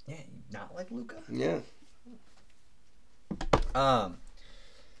 Yeah, not like Luka? Yeah. Damn,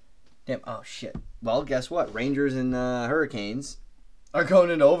 oh, shit. Well, guess what? Rangers and Hurricanes are going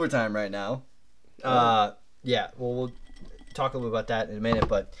into overtime right now. Yeah, well, we'll talk a little bit about that in a minute,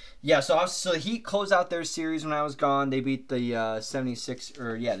 but yeah, so the Heat closed out their series when I was gone. They beat the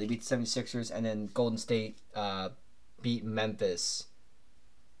 76ers, and then Golden State beat Memphis,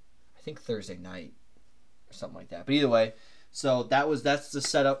 I think Thursday night or something like that. But either way, so that's the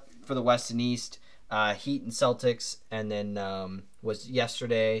setup for the West and East. Heat and Celtics, and then was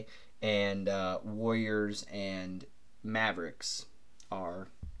yesterday, and Warriors and Mavericks are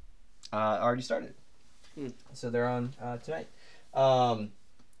already started. So they're on tonight.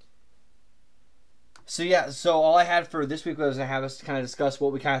 So yeah, so all I had for this week was to have us kind of discuss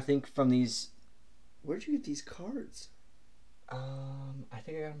what we kind of think from these. Where'd you get these cards? I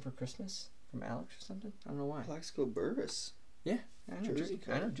think I got them for Christmas from Alex or something. I don't know why. Plaxico Burris. Yeah, I know jersey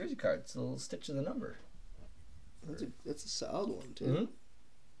card. I know jersey card. It's a little stitch of the number. That's a solid one too. Mm-hmm.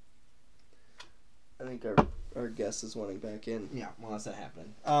 I think our guest is wanting back in. Yeah, well, that's not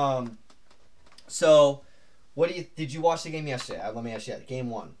happening. So, did you watch the game yesterday? Let me ask you that. Game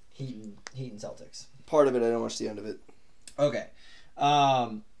 1, Heat and Celtics. Part of it, I didn't watch the end of it. Okay.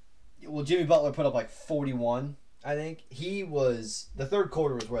 Well, Jimmy Butler put up like 41, I think. The third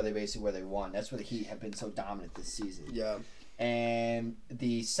quarter was where they won. That's where the Heat have been so dominant this season. Yeah. And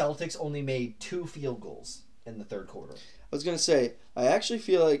the Celtics only made 2 field goals in the third quarter. I was going to say, I actually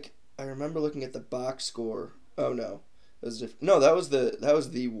feel like I remember looking at the box score. Oh, no. It was that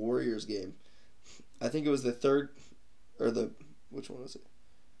was the Warriors game. I think it was the third, which one was it?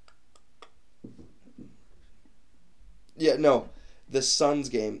 Yeah, no, the Suns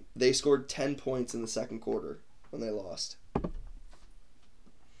game. They scored 10 points in the second quarter when they lost.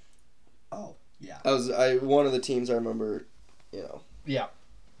 Oh, yeah. I one of the teams I remember, Yeah.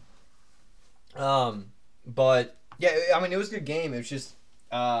 But yeah, I mean, it was a good game. It was just,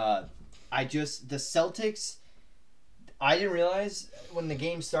 the Celtics. I didn't realize when the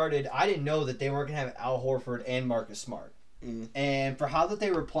game started. I didn't know that they weren't gonna have Al Horford and Marcus Smart. And for how that they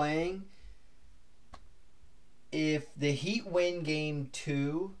were playing, if the Heat win Game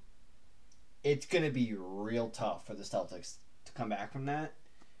 2, it's gonna be real tough for the Celtics to come back from that.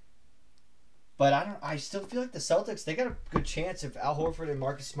 But I still feel like the Celtics, they got a good chance if Al Horford and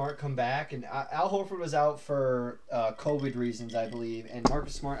Marcus Smart come back. And Al Horford was out for COVID reasons, I believe, and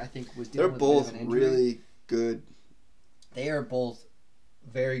Marcus Smart, I think, was dealing with a bit of an injury. They're both really good. They are both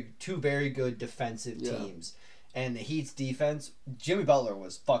two very good defensive teams. And the Heat's defense, Jimmy Butler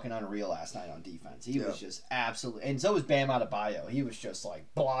was fucking unreal last night on defense. He was just absolutely, and so was Bam Adebayo. He was just like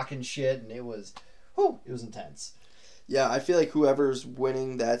blocking shit, and it was intense. Yeah, I feel like whoever's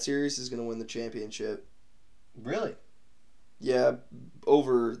winning that series is going to win the championship. Really? Yeah,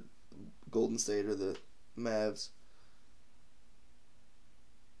 over Golden State or the Mavs.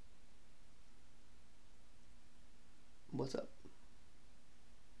 What's up?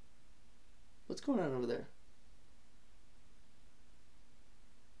 What's going on over there?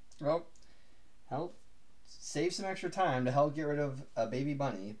 Well, help save some extra time to help get rid of a baby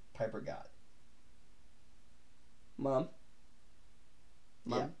bunny Piper got. Mom?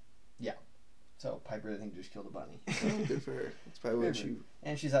 Yeah. So Piper, I think, just killed a bunny. Oh, good for her. That's probably what she...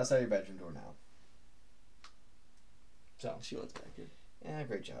 And she's outside your bedroom door now. So she wants back here. Yeah,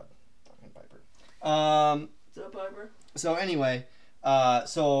 great job, fucking Piper. What's up, Piper? So anyway,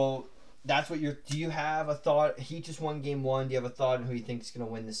 so that's what you're... Do you have a thought? Heat just won Game 1. Do you have a thought on who you think is going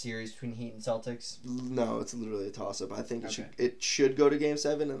to win the series between Heat and Celtics? No, it's literally a toss-up. I think it should go to Game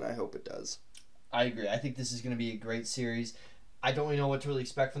 7, and I hope it does. I agree. I think this is going to be a great series. I don't really know what to really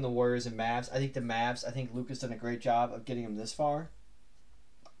expect from the Warriors and Mavs. I think Luka's done a great job of getting them this far.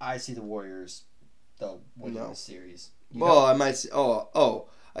 I see the Warriors, though, winning this series. I might see...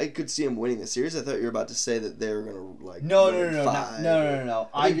 I could see him winning the series. I thought you were about to say that they were going to, like... No.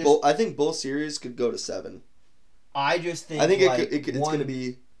 I think both series could go to 7. I just think... it's going to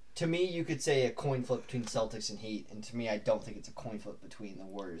be... To me, you could say a coin flip between Celtics and Heat, and to me, I don't think it's a coin flip between the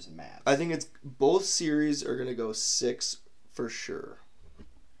Warriors and Mavs. I think it's... Both series are going to go 6 for sure.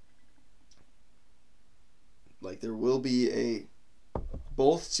 Like, there will be a...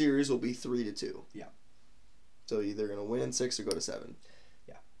 Both series will be 3-2. Yeah. So either going to win in 6 or go to 7.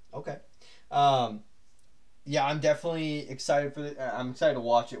 Yeah. Okay. Yeah, I'm definitely excited for I'm excited to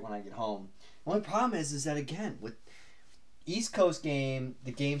watch it when I get home. The only problem is that, again, with East Coast game,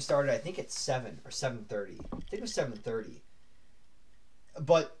 the game started, I think, at 7 or 7:30. I think it was 7:30.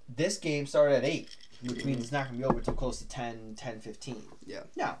 But this game started at 8, which means it's not going to be over until close to 10:15. Yeah.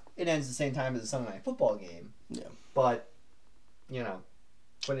 Now, it ends the same time as the Sunday Night Football game. Yeah. But,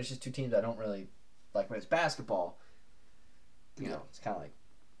 when it's just two teams I don't really like when it's basketball, it's kind of like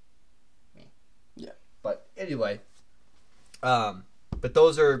me. Yeah. But anyway, but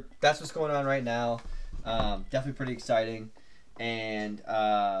that's what's going on right now. Definitely pretty exciting. And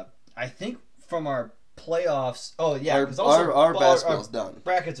I think from our playoffs, because our basketball's done.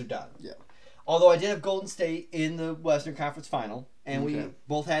 Brackets are done. Yeah. Although I did have Golden State in the Western Conference Final, and we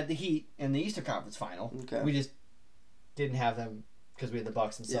both had the Heat in the Eastern Conference Final. Okay. We just didn't have them because we had the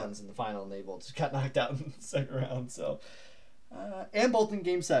Bucks and Suns in the final, and they both just got knocked out in the second round. So, and both in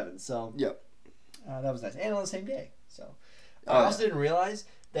Game 7. So, that was nice, and on the same day. So, I also didn't realize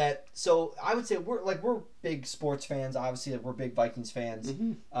that. So, I would say we're big sports fans. Obviously, we're big Vikings fans.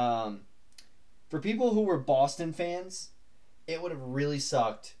 Mm-hmm. For people who were Boston fans, it would have really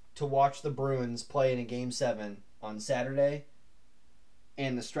sucked to watch the Bruins play in a Game 7 on Saturday,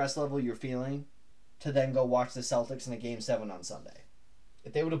 and the stress level you're feeling, to then go watch the Celtics in a Game 7 on Sunday.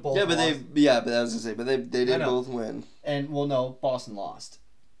 If they would have both lost, I was gonna say, but they did both win. And Boston lost.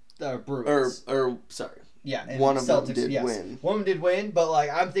 The Bruins. Sorry. Yeah, and one of Celtics, them did win. One of them did win, but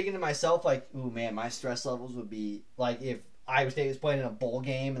I'm thinking to myself, ooh man, my stress levels would be if Iowa State was playing in a bowl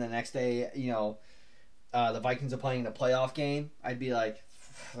game and the next day, the Vikings are playing in a playoff game, I'd be like,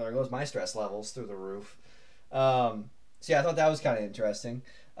 there goes my stress levels through the roof. I thought that was kind of interesting.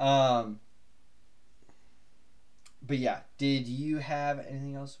 But yeah, did you have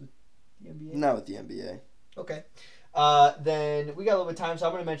anything else with the NBA? Not with the NBA. Okay. Then we got a little bit of time, so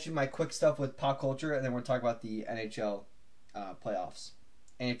I'm going to mention my quick stuff with pop culture, and then we're talking about the NHL playoffs.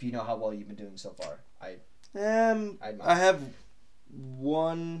 And if you know how well you've been doing so far, I have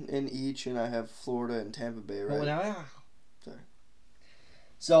one in each, and I have Florida and Tampa Bay, right? Sorry.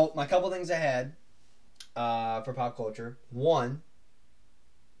 So my couple things I had for pop culture. One,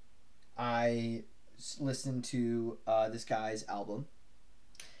 I listened to this guy's album,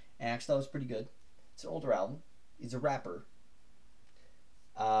 and I actually thought it was pretty good. It's an older album. He's a rapper.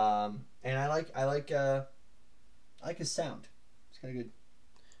 And I like his sound. It's kind of good.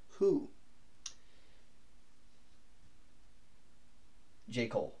 Who? J.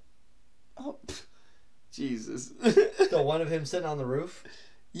 Cole. Oh, Jesus. The one of him sitting on the roof.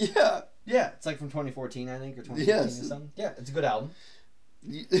 Yeah. Yeah, it's like from 2014, I think, or 2015 or something. Yeah, it's a good album.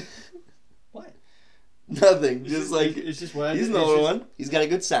 What? Nothing. Just like it's just what he's the older one. He's got a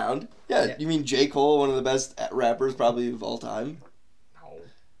good sound. Yeah. You mean J. Cole, one of the best rappers probably of all time? No.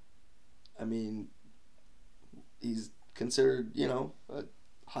 I mean, he's considered,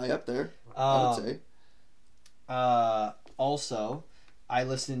 high up there. I would say. Also, I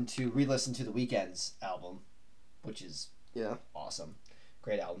re-listened to The Weeknd's album, which is awesome,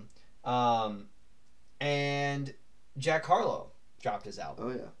 great album. And Jack Harlow dropped his album.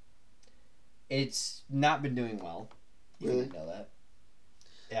 Oh yeah. It's not been doing well. You Really? didn't know that.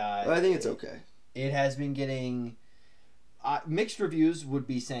 I think it's okay. It has been getting mixed reviews. Would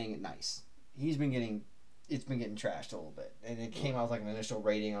be saying it nice. It's been getting trashed a little bit, and it came out with like an initial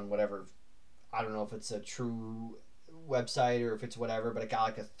rating on whatever. I don't know if it's a true website or if it's whatever, but it got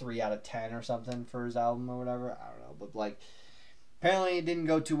like a 3 out of 10 or something for his album or whatever. I don't know, but like apparently it didn't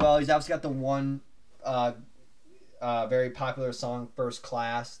go too well. He's obviously got the one very popular song, First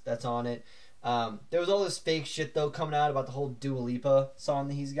Class, that's on it. There was all this fake shit though coming out about the whole Dua Lipa song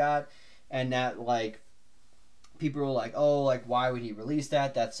that he's got, and that like people were like, oh, like why would he release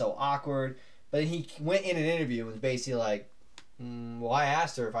that? That's so awkward. But he went in an interview and was basically like, well, I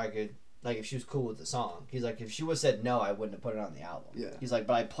asked her if I could, like, if she was cool with the song. He's like, if she would have said no, I wouldn't have put it on the album. Yeah. He's like,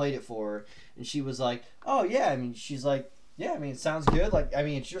 but I played it for her, and she was like, oh yeah. I mean, she's like, yeah. I mean, it sounds good. Like, I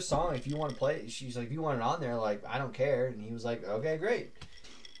mean, it's your song. If you want to play it, she's like, if you want it on there, like, I don't care. And he was like, okay, great.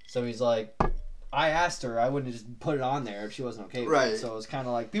 So he's like, I asked her, I wouldn't have just put it on there if she wasn't okay with it. So it was kind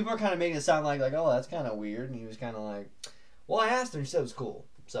of like, people are kind of making it sound like, oh, that's kind of weird. And he was kind of like, well, I asked her, and she said it was cool.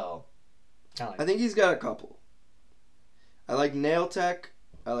 So, kind of like, I think he's got a couple. I like Nail Tech.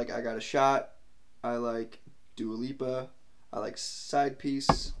 I like I Got a Shot. I like Dua Lipa. I like Side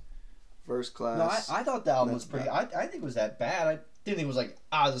Piece. First Class. No, I thought the album was pretty. I think it was that bad. I didn't think it was like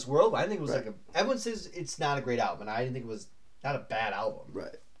out of this world, but I think it was like everyone says it's not a great album, and I didn't think it was not a bad album.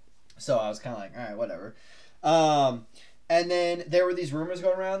 Right. So I was kind of like, all right, whatever. And then there were these rumors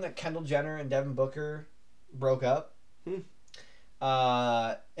going around that Kendall Jenner and Devin Booker broke up. And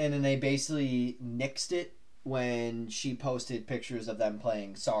then they basically nixed it when she posted pictures of them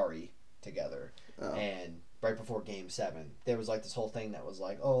playing Sorry together. Oh. And right before Game 7, there was like this whole thing that was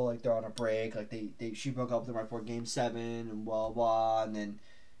like, oh, like they're on a break, like she broke up with them right before Game 7 and blah blah, and then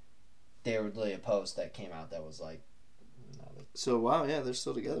there was really a post that came out that was like, no, so wow, yeah, they're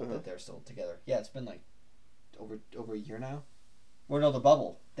still together. That they're still together. Yeah, it's been like over a year now. Or no, the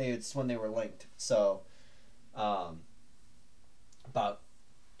bubble. It's when they were linked. So, about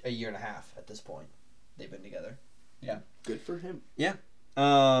a year and a half at this point, they've been together. Yeah. Good for him. Yeah.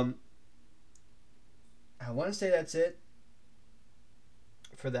 I want to say that's it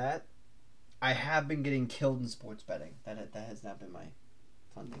for that. I have been getting killed in sports betting. That has not been my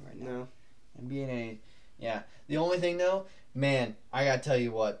fun thing right now. No. NBA and A. Yeah. The only thing though, man, I gotta tell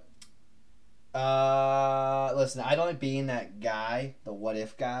you what. Listen, I don't like being that guy, the what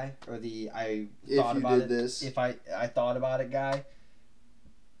if guy, or the I thought about it. If I thought about it guy.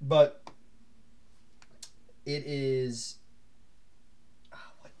 But it is.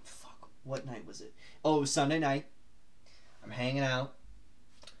 What night was it? Oh, it was Sunday night. I'm hanging out.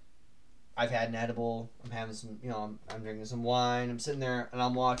 I've had an edible. I'm having some, I'm drinking some wine. I'm sitting there and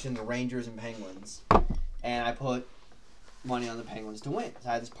I'm watching the Rangers and Penguins. And I put money on the Penguins to win. So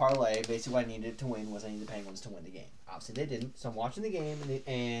I had this parlay. Basically what I needed to win was I needed the Penguins to win the game. Obviously they didn't. So I'm watching the game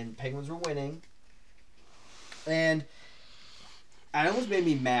and Penguins were winning. And it almost made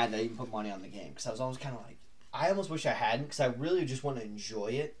me mad that I even put money on the game. Because I was almost kind of like, I almost wish I hadn't, because I really just want to enjoy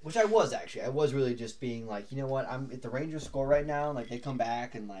it. Which I was, actually. I was really just being like, you know what, if the Rangers score right now, and like they come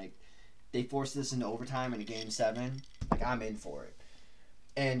back and like they force this into overtime in a Game 7, like I'm in for it.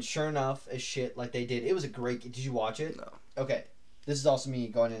 And sure enough, as shit, like they did. It was a great game. Did you watch it? No. Okay. This is also me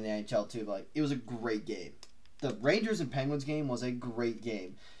going into the NHL too, but like, it was a great game. The Rangers and Penguins game was a great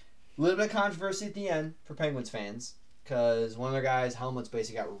game. A little bit of controversy at the end for Penguins fans, because one of their guys' helmets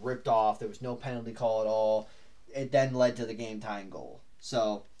basically got ripped off. There was no penalty call at all. It then led to the game-tying goal.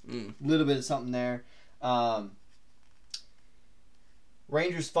 So, a little bit of something there.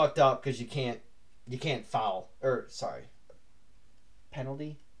 Rangers fucked up because you can't foul.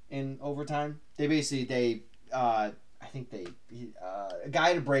 Penalty in overtime. They basically, a guy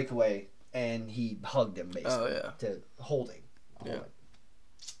had a breakaway, and he hugged him, basically. Oh, yeah. To holding. Yeah.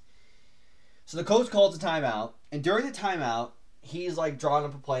 So the coach calls a timeout, and during the timeout, he's like drawing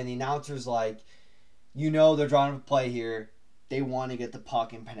up a play, and the announcer's like, they're drawing up a play here. They want to get the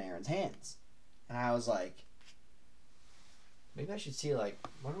puck in Panarin's hands. And I was like, maybe I should see, like, I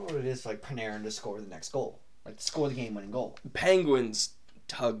wonder what it is for, like, Panarin to score the next goal. Like, to score the game-winning goal. Penguins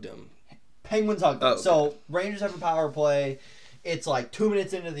tugged him. Penguins hugged him. Oh, okay. So, Rangers have a power play. It's, like, 2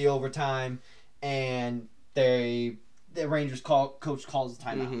 minutes into the overtime, and the Rangers coach calls the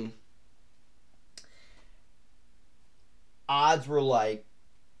timeout. Mm-hmm. Odds were, like,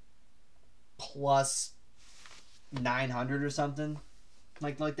 plus 900 or something.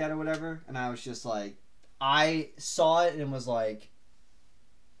 Like that or whatever. And I was just like, I saw it and was like,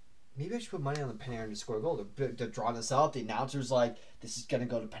 maybe I should put money on the Panarin to score a goal. They're drawing this up. The announcer's like, this is going to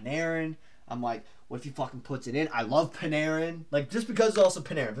go to Panarin. I'm like, what if he fucking puts it in? I love Panarin. Like, just because it's also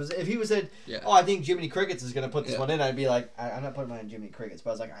Panarin. If he was said, I think Jiminy Crickets is going to put this one in, I'd be like, I'm not putting mine on Jiminy Crickets. But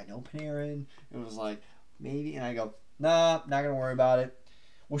I was like, I know Panarin. It was like, maybe. And I go, nah, not going to worry about it.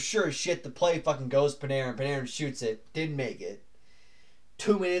 Well, sure as shit, the play fucking goes Panarin. Panarin shoots it. Didn't make it.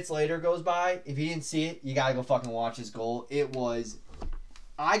 2 minutes later goes by. If you didn't see it, you gotta go fucking watch his goal. It was,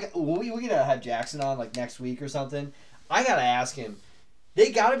 we gotta have Jackson on like next week or something. I gotta ask him.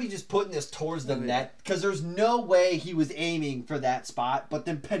 They gotta be just putting this towards the net because there's no way he was aiming for that spot. But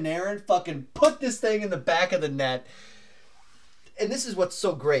then Panarin fucking put this thing in the back of the net. And this is what's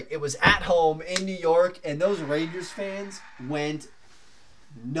so great. It was at home in New York, and those Rangers fans went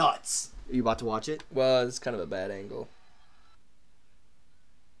nuts. Are you about to watch it? Well, it's kind of a bad angle.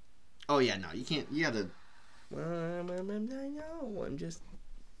 Oh yeah, no, you can't. You gotta. I know. I'm just.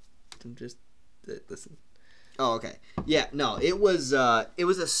 Listen. Oh, okay. Yeah, no, it was a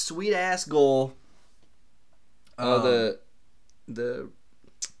sweet ass goal. Oh, the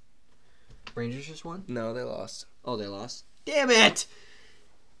Rangers just won? No, they lost. Oh, they lost. Damn it!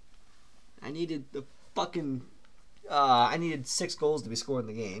 I needed the fucking. I needed 6 goals to be scored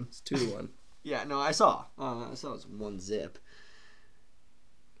in the game. It's 2-1. Yeah, no, I saw. I saw it was 1-0.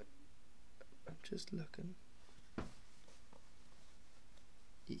 I'm just looking.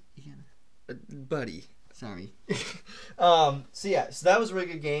 Buddy. Sorry. So that was a really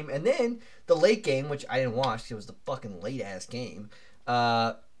good game. And then the late game, which I didn't watch because it was the fucking late ass game.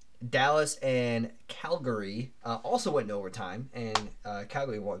 Dallas and Calgary also went into overtime, and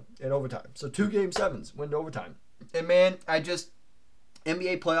Calgary won in overtime. So 2 Game 7s went to overtime. And man,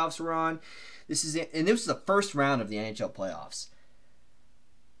 NBA playoffs were on. This was the first round of the NHL playoffs.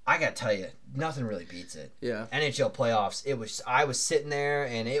 I gotta tell you, nothing really beats it. Yeah. NHL playoffs. I was sitting there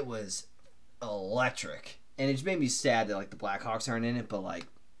and it was electric, and it just made me sad that like the Blackhawks aren't in it. But like,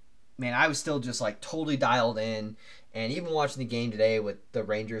 man, I was still just like totally dialed in. And even watching the game today with the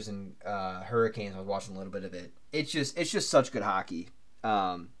Rangers and Hurricanes, I was watching a little bit of it. It's just such good hockey.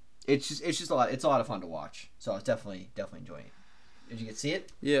 It's just a lot. It's a lot of fun to watch. So I was definitely enjoying it. Did you get to see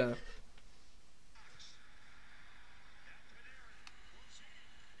it? Yeah.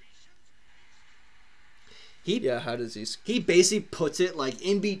 How does he? He basically puts it like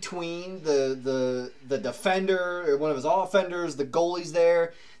in between the defender or one of his offenders, the goalie's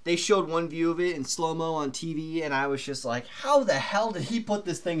there. They showed one view of it in slow-mo on TV, and I was just like, how the hell did he put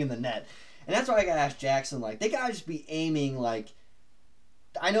this thing in the net? And that's why I got to ask Jackson, like, they got to just be aiming, like,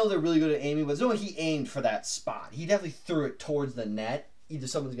 I know they're really good at aiming, but there's no way he aimed for that spot. He definitely threw it towards the net. Either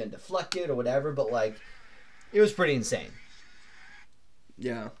someone's going to deflect it or whatever, but, like, it was pretty insane.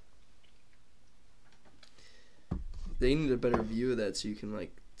 Yeah. They need a better view of that so you can,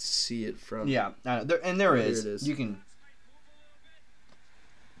 like, see it from... Yeah, there is. You can...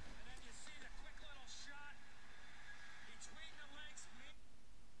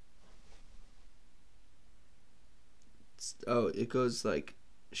 Oh, it goes like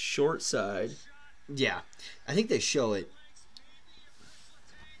short side. Yeah, I think they show it.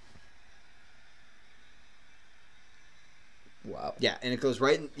 Wow. Yeah, and it goes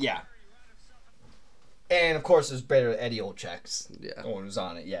right in, yeah. And of course, there's better Eddie Olczyk's. Yeah. One was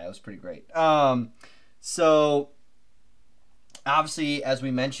on it. Yeah, it was pretty great. So obviously, as we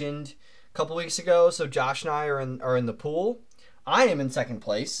mentioned a couple weeks ago, so Josh and I are in the pool. I am in second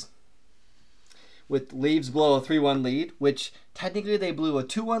place. With Leaves blow a 3-1 lead, which technically they blew a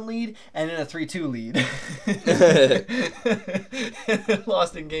 2-1 lead and then a 3-2 lead. And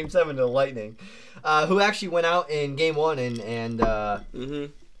lost in Game 7 to the Lightning, who actually went out in Game 1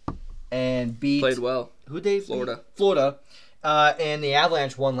 and beat... Played well. Who they Florida. beat? Florida. And the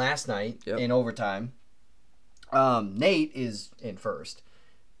Avalanche won last night in overtime. Nate is in first,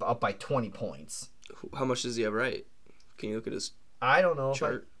 up by 20 points. How much does he have right? Can you look at his I don't know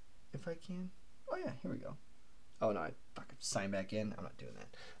chart? if I can. Oh, yeah, here we go. Oh, no, I fucking sign back in. I'm not doing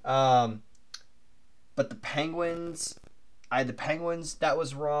that. but the Penguins, I had the Penguins that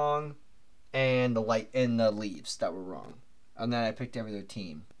was wrong, and the Leafs that were wrong, and then I picked every other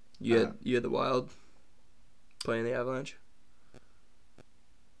team. You had the Wild playing the Avalanche.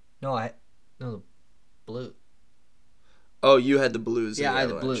 No, the Blue. Oh, you had the Blues. Yeah, and the I had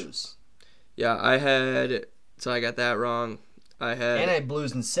the Avalanche. Blues. Yeah, I had. So I got that wrong. And I had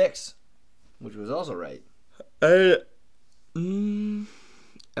Blues in 6, which was also right. LA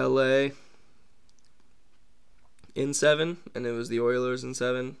in 7, and it was the Oilers in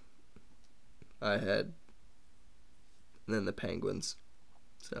 7. And then the Penguins.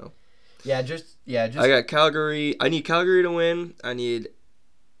 So just I got Calgary. I need Calgary to win. I need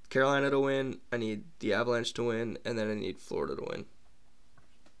Carolina to win. I need the Avalanche to win, and then I need Florida to win.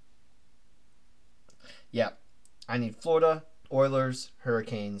 Yeah, I need Florida, Oilers,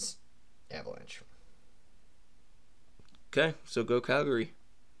 Hurricanes, Avalanche. Okay, so go Calgary.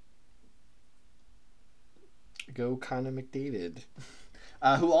 Go Connor McDavid,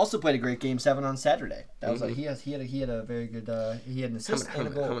 who also played a great Game 7 on Saturday. That was he had a very good he had an assist and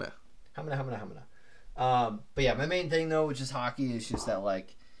a goal. But yeah, my main thing though, which is hockey, is just that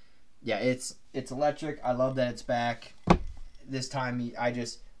it's electric. I love that it's back. This time,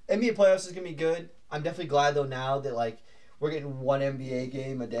 NBA playoffs is gonna be good. I'm definitely glad though now that we're getting one NBA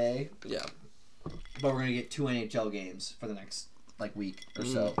game a day. Yeah. But we're gonna get 2 NHL games for the next week or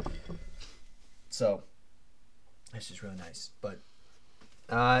so. So that's just really nice. But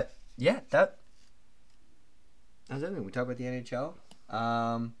yeah, that's everything. We talked about the NHL.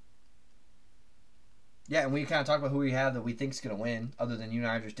 Yeah, and we kind of talked about who we have that we think is going to win, other than you and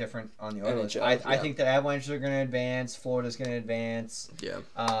I are just different on the Oilers. I think the Avalanche are going to advance. Florida's going to advance. Yeah.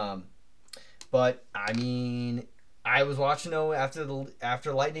 But I mean, I was watching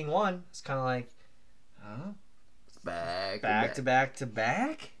after Lightning won. It's kind of like, huh? Back to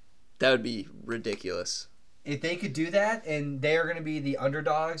back. That would be ridiculous. If they could do that, and they are going to be the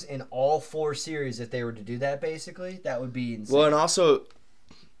underdogs in all 4 series, if they were to do that, basically, that would be insane. Well, and also,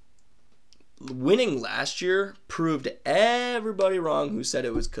 winning last year proved everybody wrong who said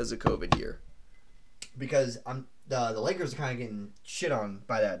it was because of COVID year. Because the Lakers are kind of getting shit on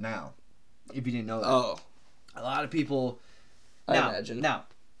by that now, if you didn't know that. Oh. A lot of people... I imagine. Now,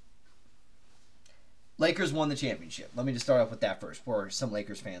 Lakers won the championship. Let me just start off with that first, where some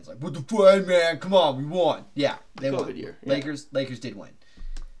Lakers fans what the fuck, man? Come on, we won. Yeah, they won. Year. Yeah. Lakers did win.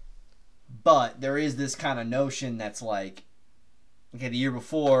 But there is this kind of notion that's okay, the year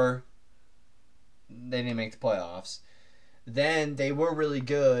before, they didn't make the playoffs. Then they were really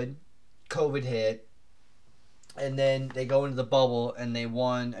good. COVID hit. And then they go into the bubble, and they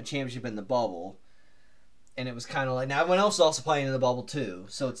won a championship in the bubble. And it was kind of now everyone else is also playing in the bubble too.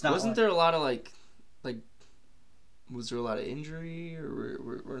 So it's not. Wasn't there a lot of was there a lot of injury,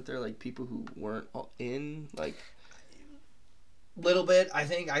 or weren't there people who weren't in little bit? I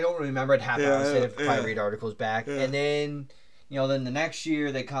think I don't remember. It happened. I said if I read articles back, and then then the next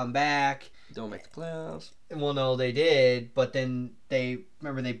year they come back. Don't make the playoffs. Well, no, they did, but then they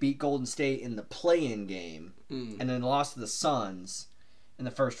beat Golden State in the play-in game, and then lost to the Suns in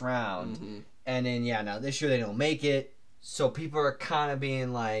the first round, and then now this year they don't make it. So people are kind of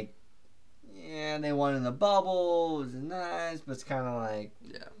being yeah, they won in the bubble. It was nice, but it's kind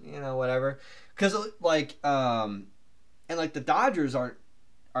of whatever. Because and the Dodgers aren't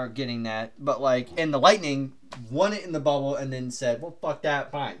getting that, but and the Lightning won it in the bubble and then said, well, fuck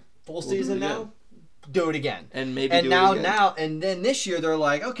that, fine, full season now, do it again, and maybe and do now it again. And then this year they're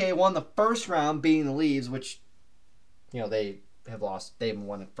okay, won the first round beating the Leafs, which they have lost. They haven't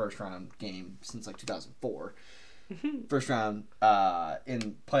won a first round game since 2004. First round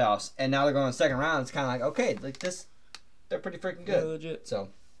in playoffs, and now they're going to the second round. It's kind of okay, this, they're pretty freaking good. Yeah, legit. So,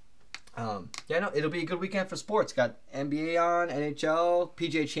 it'll be a good weekend for sports. Got NBA on, NHL,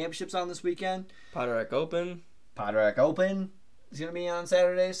 PGA Championships on this weekend. Potterack Open is going to be on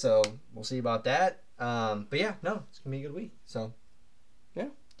Saturday, so we'll see about that. But yeah, no, it's going to be a good week. So, yeah.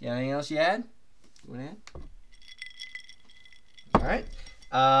 Do you have anything else you add? You want to add? All right.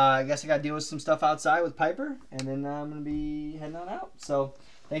 I guess I got to deal with some stuff outside with Piper, and then I'm going to be heading on out. So,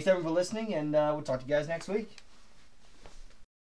 thanks everyone for listening, and we'll talk to you guys next week.